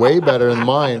it's gonna be way better than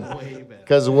mine.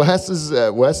 Because Wes is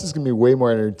gonna be way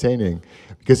more entertaining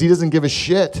because he doesn't give a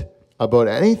shit about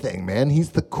anything, man. He's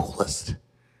the coolest.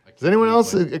 Does anyone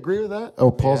else agree with that?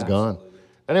 Oh, Paul's gone.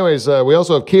 Anyways, we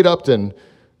also have Kate Upton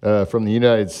from the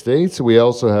United States. We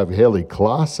also have Haley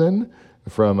Clausen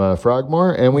from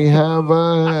Frogmore, and we have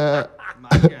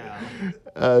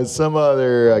some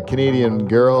other Canadian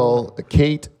girl,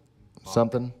 Kate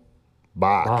something.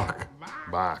 Bach.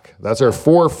 Bach. That's our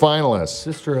 4 finalists.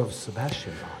 Sister of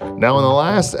Sebastian. Now, in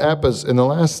the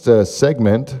last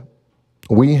segment,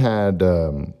 we had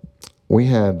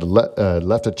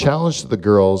left a challenge to the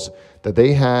girls that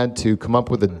they had to come up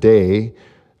with a day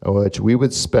which we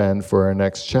would spend for our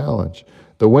next challenge.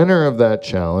 The winner of that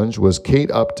challenge was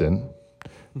Kate Upton.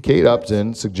 Kate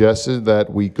Upton suggested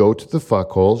that we go to the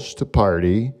Fuckholes to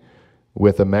party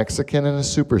with a Mexican and a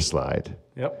super slide.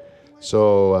 Yep.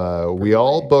 So we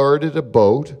all boarded a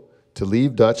boat to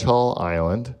leave Dutch Hall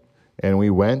Island, and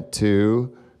we went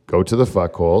to go to the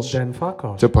Fuckholes Den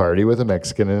Fuckholes. to party with a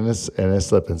Mexican and a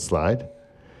slip and slide.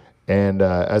 And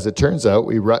as it turns out,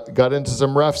 we got into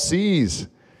some rough seas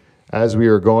as we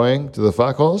were going to the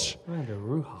Fuckholes.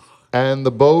 And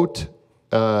the boat,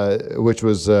 which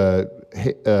was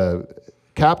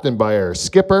captained by our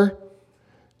skipper,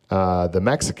 the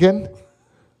Mexican,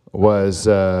 was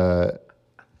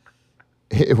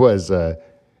it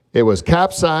was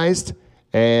capsized,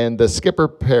 and the skipper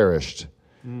perished.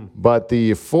 But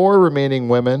the 4 remaining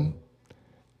women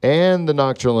and the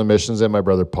nocturnal emissions and my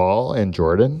brother Paul and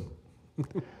Jordan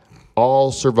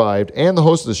all survived, and the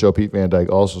host of the show, Pete Van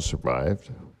Dyke, also survived.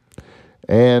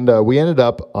 And we ended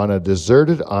up on a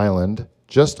deserted island,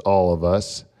 just all of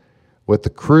us, with the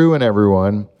crew and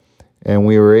everyone, and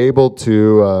we were able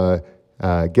to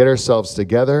get ourselves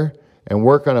together and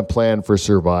work on a plan for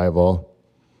survival.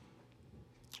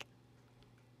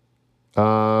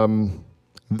 And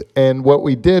what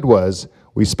we did was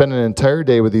we spent an entire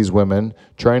day with these women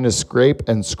trying to scrape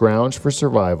and scrounge for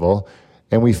survival,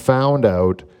 and we found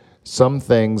out some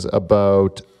things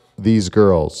about these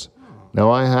girls.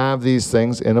 Now, I have these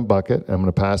things in a bucket. I'm going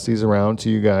to pass these around to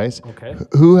you guys. Okay.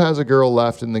 Who has a girl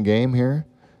left in the game here?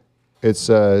 It's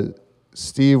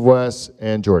Steve, Wes,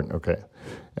 and Jordan. Okay.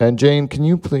 And Jane, can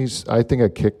you please, I think I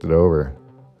kicked it over.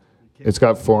 It's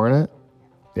got 4 in it?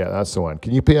 Yeah, that's the one.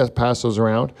 Can you pass those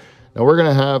around? Now, we're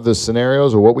going to have the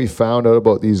scenarios of what we found out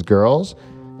about these girls.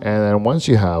 And then once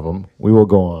you have them, we will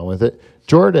go on with it.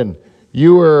 Jordan,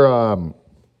 you were,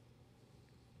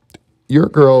 your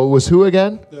girl was who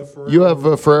again? You have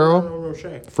Ferrero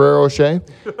Rocher. Ferrero Rocher.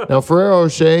 Now, Ferrero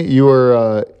Rocher, you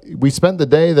were. We spent the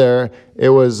day there. It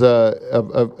was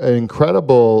an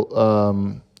incredibly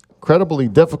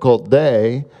difficult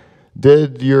day.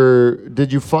 Did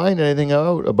you find anything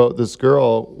out about this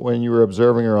girl when you were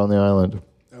observing her on the island?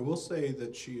 I will say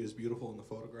that she is beautiful in the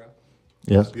photograph.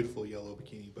 Yes. Beautiful yellow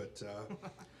bikini, but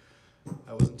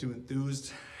I wasn't too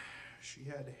enthused. She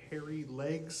had hairy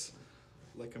legs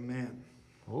like a man.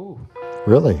 Ooh.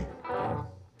 Really? Yeah,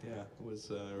 it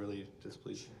was really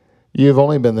displeasing. You've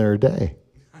only been there a day.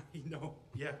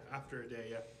 Yeah, after a day,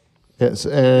 yeah. Yes.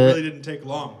 It really didn't take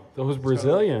long. Those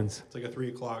Brazilians. It's like a 3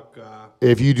 o'clock.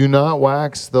 If you do not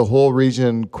wax the whole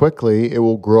region quickly, it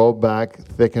will grow back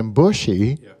thick and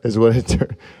bushy, is what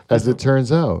as it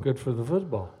turns out. Good for the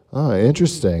football. Oh,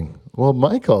 interesting. Well,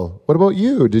 Michael, what about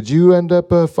you? Did you end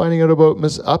up finding out about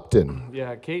Miss Upton?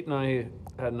 Yeah, Kate and I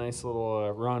had a nice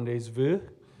little rendezvous.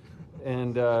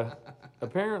 And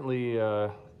apparently,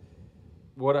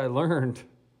 what I learned,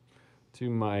 to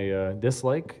my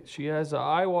dislike, she has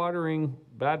eye-watering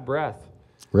bad breath.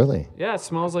 Really? Yeah, it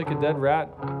smells like a dead rat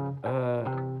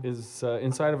is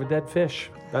inside of a dead fish.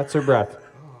 That's her breath.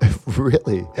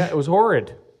 Really? Yeah, it was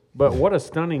horrid. But what a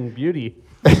stunning beauty.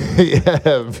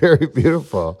 Yeah, very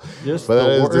beautiful. Just but the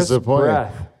that is worst disappointing.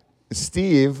 breath,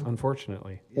 Steve,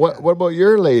 unfortunately. what about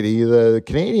your lady, the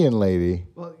Canadian lady?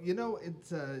 Well,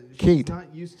 it's Kate. she's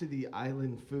not used to the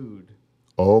island food,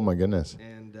 Oh my goodness.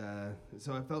 and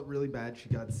so I felt really bad. She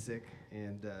got sick,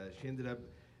 and she ended up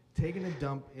taking a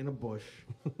dump in a bush,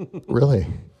 Really?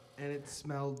 and it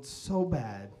smelled so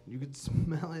bad. You could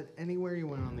smell it anywhere you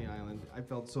went on the island. I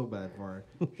felt so bad for her.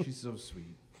 She's so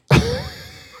sweet.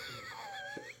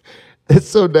 It's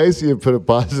so nice you put a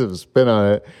positive spin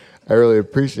on it. I really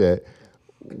appreciate it.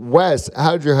 Wes,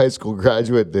 how'd your high school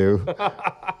graduate do?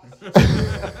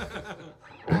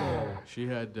 She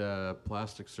had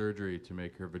plastic surgery to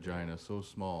make her vagina so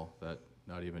small that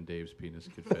not even Dave's penis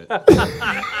could fit.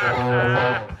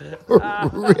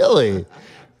 Really?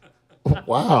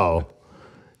 Wow.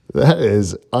 That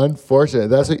is unfortunate.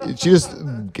 That's what, she just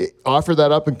offered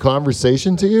that up in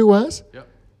conversation to you, Wes? Yep.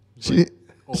 She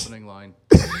Opening line.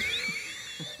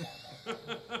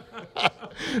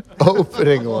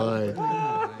 opening line.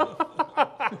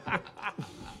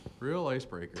 Real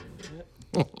icebreaker.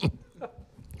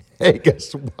 Hey,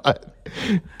 guess what?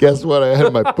 Guess what? I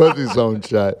had my pussy sewn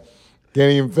shut.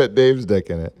 Can't even fit Dave's dick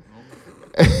in it.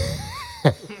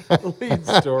 Lead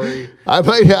story. I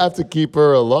might have to keep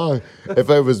her along if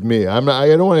it was me. I'm not. I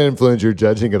don't want to influence your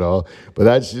judging at all, but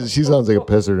that she sounds like a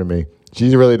pisser to me.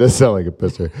 She really does sound like a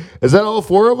pisser. Is that all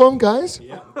 4 of them, guys?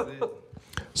 Yeah.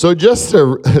 So just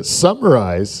to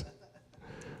summarize,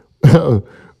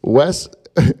 Wes,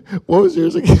 what was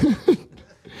yours again? She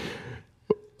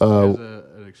has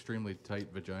an extremely tight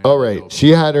vagina. Oh, right. She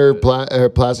had her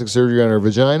plastic surgery on her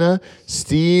vagina.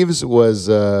 Steve's was,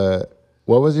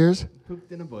 what was yours?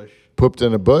 Pooped in a bush. Pooped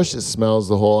in a bush. It smells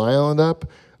the whole island up.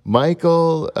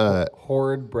 Michael,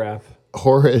 Horrid breath.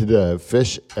 horrid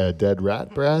fish, dead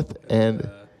rat breath. And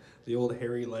The old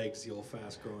hairy legs, the old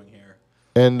fast-growing hair.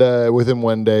 within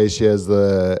one day, she has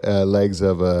the legs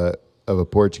of a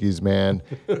Portuguese man.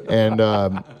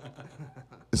 And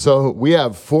so we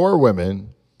have 4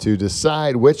 women to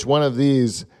decide which one of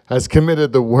these has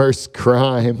committed the worst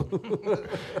crime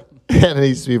and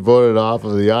needs to be voted off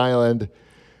of the island.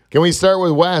 Can we start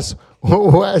with Wes?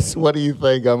 Wes, what do you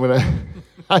think?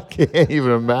 I can't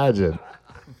even imagine.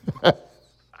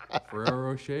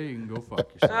 Ferrero Rocher, you can go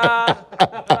fuck yourself.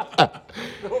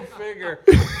 Go figure.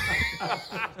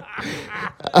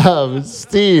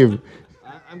 Steve,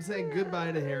 I'm saying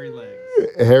goodbye to hairy legs.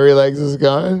 hairy legs is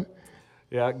gone.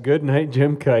 Yeah, good night,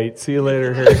 Jim Kite. See you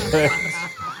later, Harry.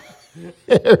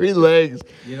 Hairy legs.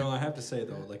 You know, I have to say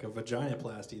though, like a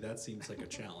vaginoplasty, that seems like a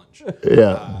challenge.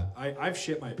 Yeah. I've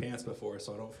shit my pants before,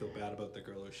 so I don't feel bad about the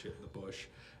girl who shit in the bush.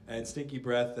 And stinky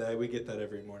breath, we get that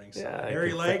every morning. So Yeah, I hairy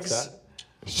can legs, fix that.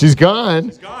 She's gone.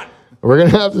 it's gone. We're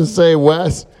going to have to say,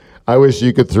 Wes, I wish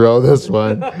you could throw this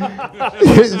one.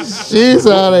 She's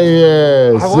out of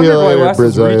here. I See wondered you why later, Wes was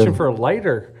Brazilian. reaching for a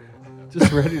lighter.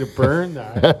 Just ready to burn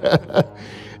that.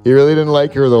 He really didn't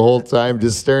like her the whole time,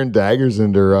 just staring daggers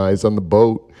into her eyes on the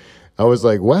boat. I was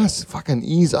like, Wes, fucking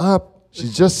ease up.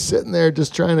 She's just sitting there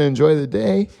just trying to enjoy the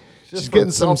day. She's from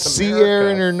getting some South sea air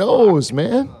in America. her nose,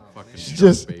 man. Fucking She's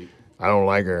just, bait. I don't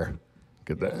like her.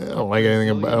 I don't like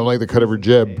anything. I don't like the cut of her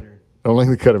jib. I don't like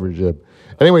the cut of her jib.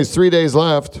 Anyways, 3 days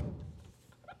left.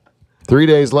 3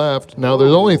 days left. Now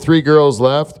there's only 3 girls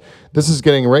left. This is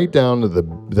getting right down to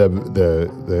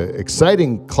the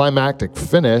exciting climactic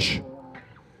finish.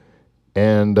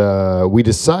 And we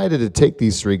decided to take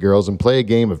these 3 girls and play a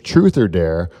game of truth or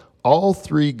dare. All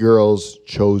 3 girls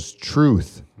chose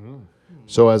truth.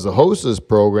 So as the host of this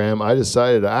program, I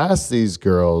decided to ask these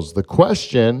girls the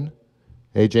question.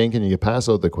 Hey, Jane, can you pass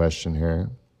out the question here?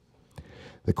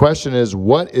 The question is,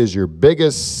 what is your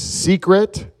biggest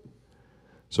secret?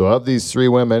 So of these 3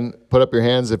 women, put up your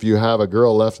hands if you have a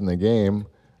girl left in the game.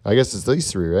 I guess it's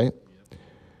these 3, right?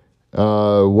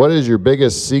 What is your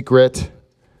biggest secret?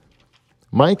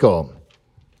 Michael,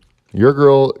 your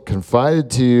girl confided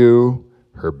to you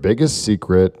her biggest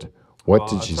secret. What Well,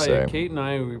 did I'll she tell say? You, Kate and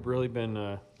I, we've really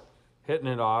been hitting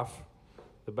it off.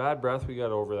 The bad breath, we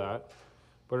got over that.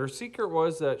 But her secret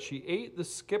was that she ate the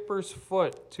skipper's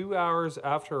foot 2 hours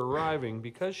after arriving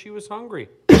because she was hungry.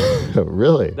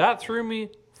 Really? That threw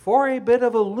me for a bit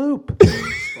of a loop.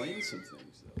 Explain some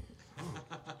things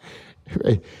though.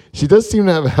 Right. She does seem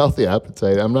to have a healthy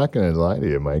appetite. I'm not going to lie to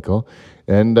you, Michael.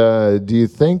 And do you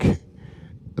think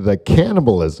the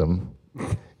cannibalism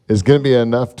is going to be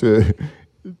enough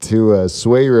to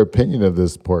sway your opinion of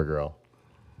this poor girl?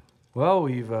 Well,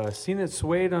 we've seen it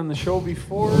swayed on the show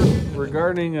before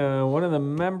regarding one of the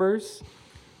members,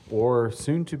 or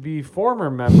soon-to-be former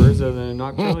members of the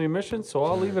Nocturnal Emission, so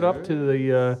I'll leave it up to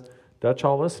the Dutch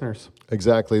Hall listeners.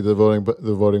 Exactly, the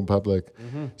voting public.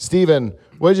 Stephen,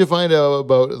 what did you find out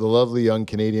about the lovely young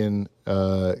Canadian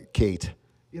Kate?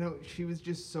 You know, she was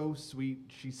just so sweet.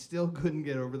 She still couldn't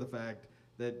get over the fact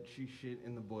that she shit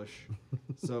in the bush.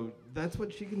 So that's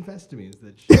what she confessed to me, is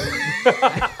that she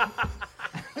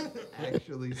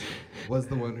actually was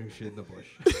the one who shit in the bush.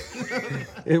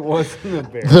 It wasn't a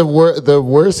bear. The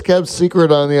worst kept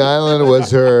secret on the island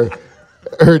was her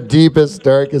deepest,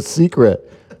 darkest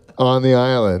secret on the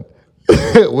island.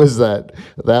 It was that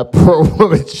poor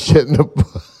woman shit in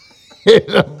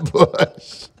a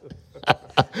bush.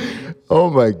 Oh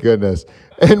my goodness.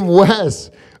 And Wes,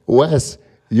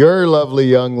 your lovely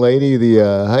young lady,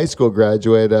 the high school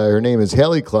graduate, her name is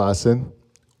Haley Clausen.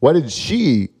 What did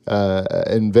she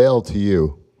unveil to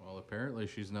you? Well, apparently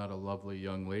she's not a lovely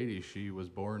young lady. She was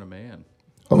born a man.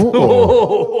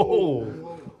 Oh,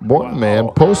 born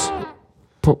man, post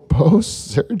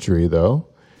surgery though.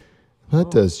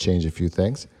 That does change a few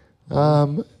things.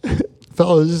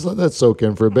 Fellas, just let that soak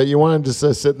in for a bit. You want to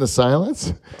just sit in the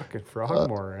silence? Fucking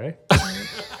Frogmore, eh?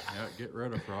 Yeah, get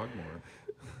rid of Frogmore.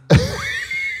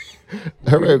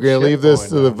 All right, we're going to shit leave this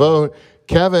going to the on. vote.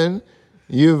 Kevin,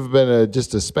 you've been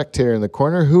just a spectator in the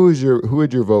corner. Who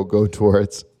would your vote go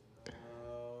towards?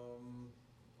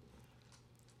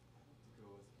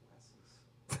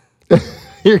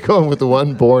 You're going with the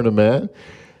one born a man.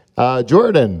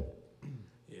 Jordan.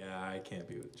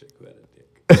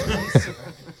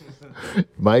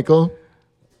 Michael?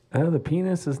 The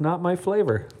penis is not my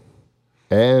flavor.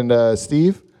 And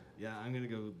Steve? Yeah, I'm gonna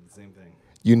go with the same thing.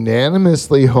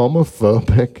 Unanimously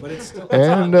homophobic But it's still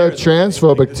and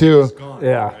transphobic too.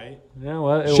 Yeah. Yeah,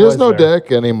 well, it She has was no there.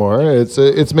 dick anymore.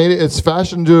 It's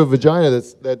fashioned into a vagina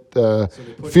that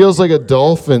feels like a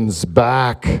dolphin's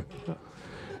back.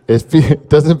 It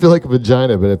doesn't feel like a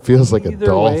vagina, but it feels like a Either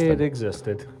dolphin. way, it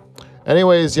existed.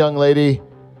 Anyways, young lady,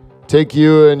 take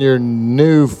you and your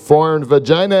new formed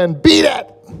vagina and beat it.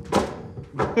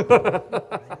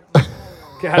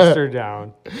 Cast her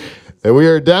down. And we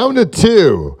are down to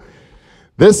 2.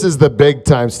 This is the big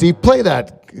time. Steve, play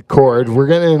that chord. We're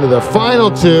getting into the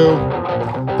final 2.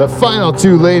 The final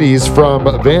 2 ladies from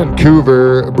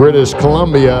Vancouver, British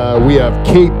Columbia. We have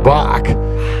Kate Bach.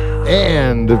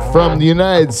 And from the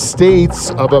United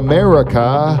States of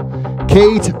America,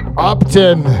 Kate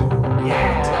Upton.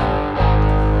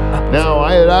 Now,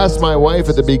 I had asked my wife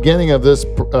at the beginning of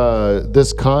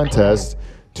this contest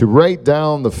to write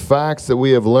down the facts that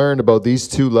we have learned about these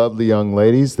 2 lovely young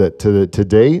ladies that to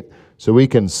date, so we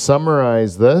can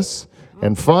summarize this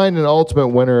and find an ultimate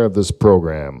winner of this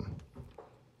program.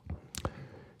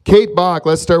 Kate Bach,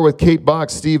 let's start with Kate Bach.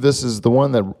 Steve, this is the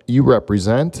one that you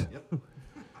represent.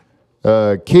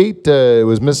 Kate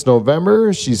was Miss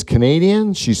November. She's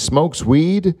Canadian. She smokes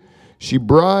weed. She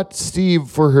brought Steve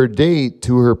for her date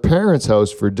to her parents'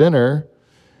 house for dinner.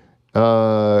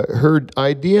 Her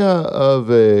idea of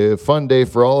a fun day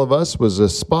for all of us was a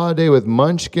spa day with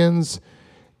munchkins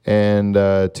and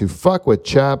to fuck with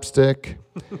chapstick.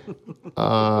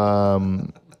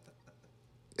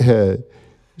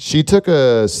 She took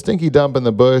a stinky dump in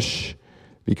the bush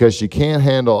because she can't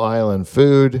handle island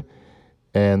food.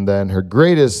 And then her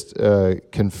greatest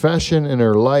confession in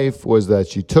her life was that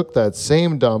she took that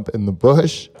same dump in the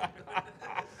bush.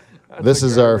 This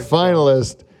is our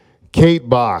finalist, Kate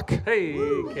Bach. Hey,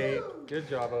 Kate. Good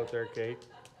job out there, Kate.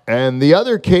 And the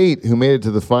other Kate who made it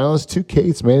to the finalists, 2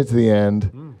 Kates made it to the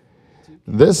end.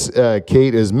 This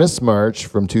Kate is Miss March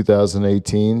from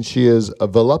 2018. She is a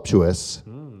voluptuous,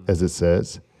 as it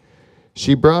says.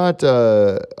 She brought,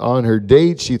 on her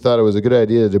date, she thought it was a good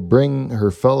idea to bring her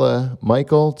fella,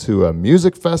 Michael, to a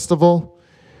music festival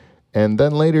and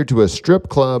then later to a strip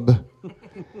club.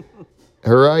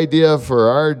 Her idea for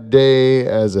our day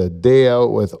as a day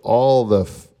out with all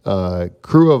the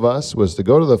crew of us was to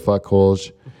go to the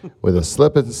fuckholes with a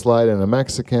slip and slide and a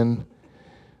Mexican.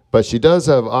 But she does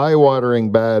have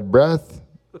eye-watering bad breath.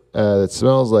 It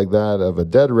smells like that of a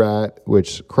dead rat,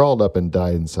 which crawled up and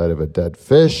died inside of a dead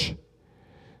fish.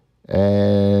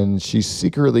 And she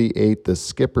secretly ate the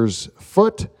skipper's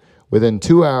foot within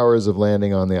 2 hours of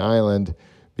landing on the island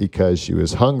because she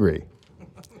was hungry.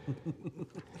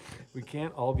 We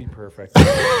can't all be perfect.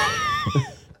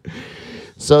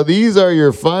 So these are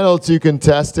your final 2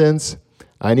 contestants.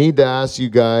 I need to ask you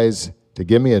guys to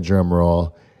give me a drum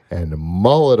roll and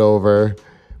mull it over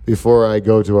before I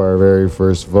go to our very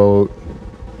first vote.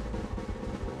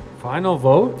 Final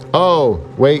vote? Oh,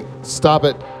 wait, stop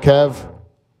it, Kev.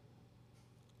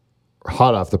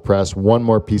 Hot off the press, one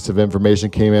more piece of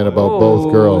information came in about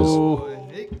both girls.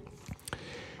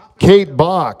 Kate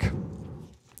Bach.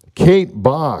 Kate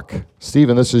Bach.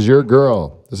 Steven, this is your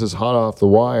girl. This is hot off the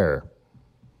wire.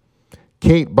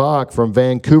 Kate Bach from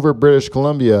Vancouver, British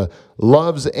Columbia,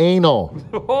 loves anal,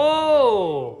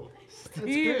 Oh,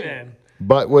 Steven.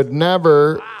 but would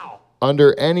never,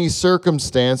 under any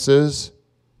circumstances,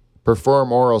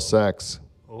 perform oral sex.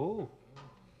 Oh,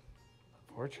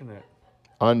 fortunate.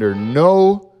 Under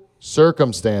no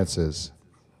circumstances.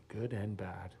 Good and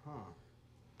bad.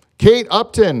 Kate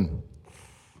Upton.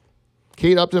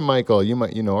 Kate Upton, Michael, you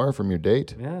know her from your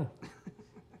date. Yeah.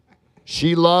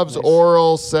 She loves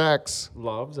oral sex.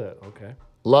 Loves it. Okay.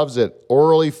 Loves it.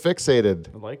 Orally fixated.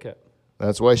 I like it.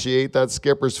 That's why she ate that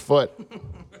skipper's foot.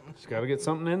 She's got to get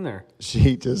something in there.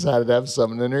 She just had to have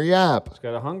something in her yap. She's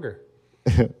got a hunger.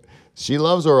 She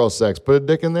loves oral sex. Put a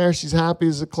dick in there, she's happy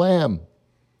as a clam,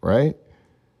 right?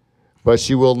 But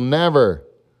she will never,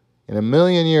 in a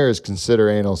million years, consider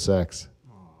anal sex.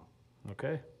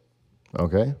 Okay.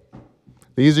 Okay?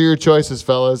 These are your choices,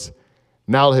 fellas.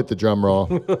 Now I'll hit the drum roll.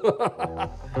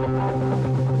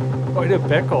 Quite a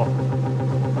pickle.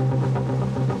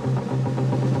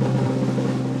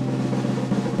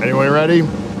 Anyone ready?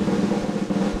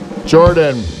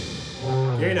 Jordan.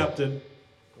 Kate Upton.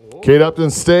 Kate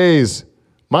Upton stays.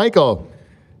 Michael.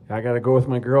 I got to go with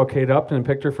my girl, Kate Upton, and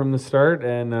picked her from the start.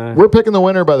 And We're picking the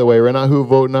winner, by the way. We're not who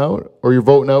voting out. Or you're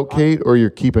voting out Kate, or you're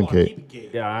keeping Kate.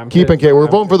 yeah, I'm Keeping Kate. We're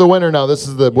voting for the winner now. This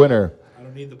is the winner. I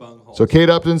don't need the bunghole. So Kate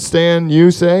Upton, Stan,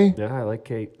 you say? Yeah, I like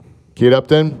Kate. Kate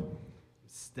Upton.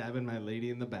 Stabbing my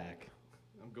lady in the back.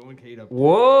 going Kate up.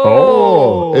 Whoa!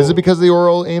 Oh, is it because of the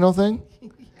oral anal thing?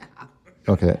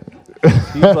 Okay.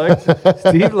 Steve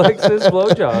likes his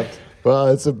blowjobs. Well,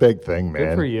 it's a big thing, man.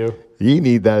 Good for you. You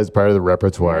need that as part of the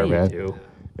repertoire, Yeah, man. you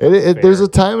do. There's a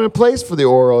time and a place for the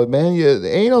oral, man.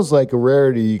 The anal's like a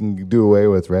rarity you can do away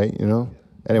with, right? You know.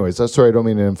 Anyways, sorry, I don't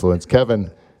mean to influence.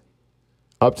 Kevin,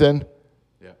 Upton.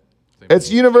 Yeah. Same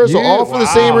It's universal, You- all for the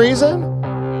same wow. reason.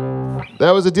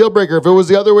 That was a deal breaker. If it was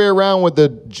the other way around, would the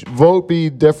vote be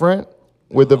different?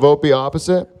 Would the vote be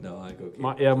opposite? No, I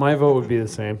go. My vote would be the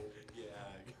same.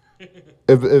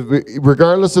 If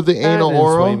regardless of the That anal didn't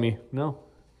sway oral, me. No,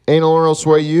 anal oral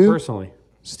sway you, personally.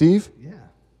 Steve,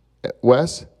 Yeah.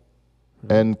 Wes,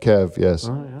 and Kev. Yes.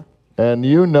 Oh yeah. And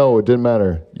it didn't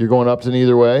matter. You're going Upton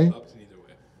either way. Upton either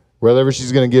way. Whatever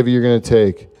she's going to give you, you're going to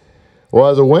take. Well,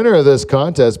 as a winner of this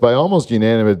contest by almost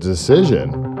unanimous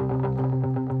decision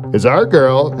is our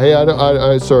girl. Hey,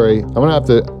 sorry. I'm going to have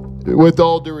to, with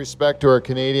all due respect to our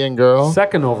Canadian girl,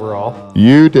 Second overall.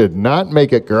 you did not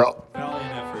make it, girl.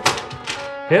 Valiant effort.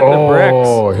 Hit the bricks.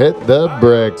 Oh, hit the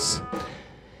bricks.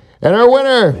 And our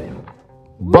winner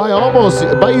by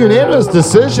unanimous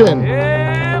decision.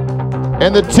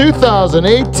 And the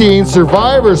 2018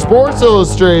 Survivor Sports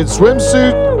Illustrated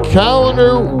Swimsuit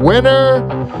Calendar winner,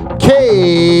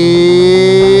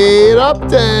 Kate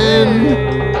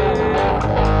Upton.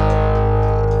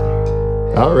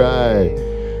 All right.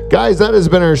 Guys, that has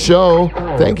been our show.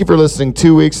 Thank you for listening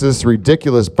 2 weeks to this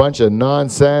ridiculous bunch of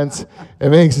nonsense. It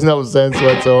makes no sense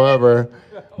whatsoever.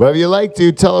 But if you like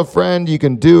to, tell a friend. You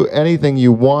can do anything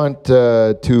you want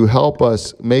to help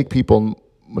us make people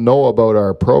know about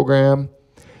our program.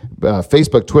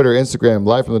 Facebook, Twitter, Instagram,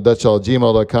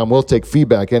 livefromthedutchhall@gmail.com. We'll take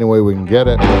feedback any way we can get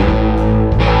it.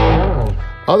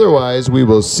 Otherwise, we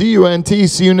will see you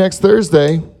next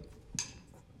Thursday.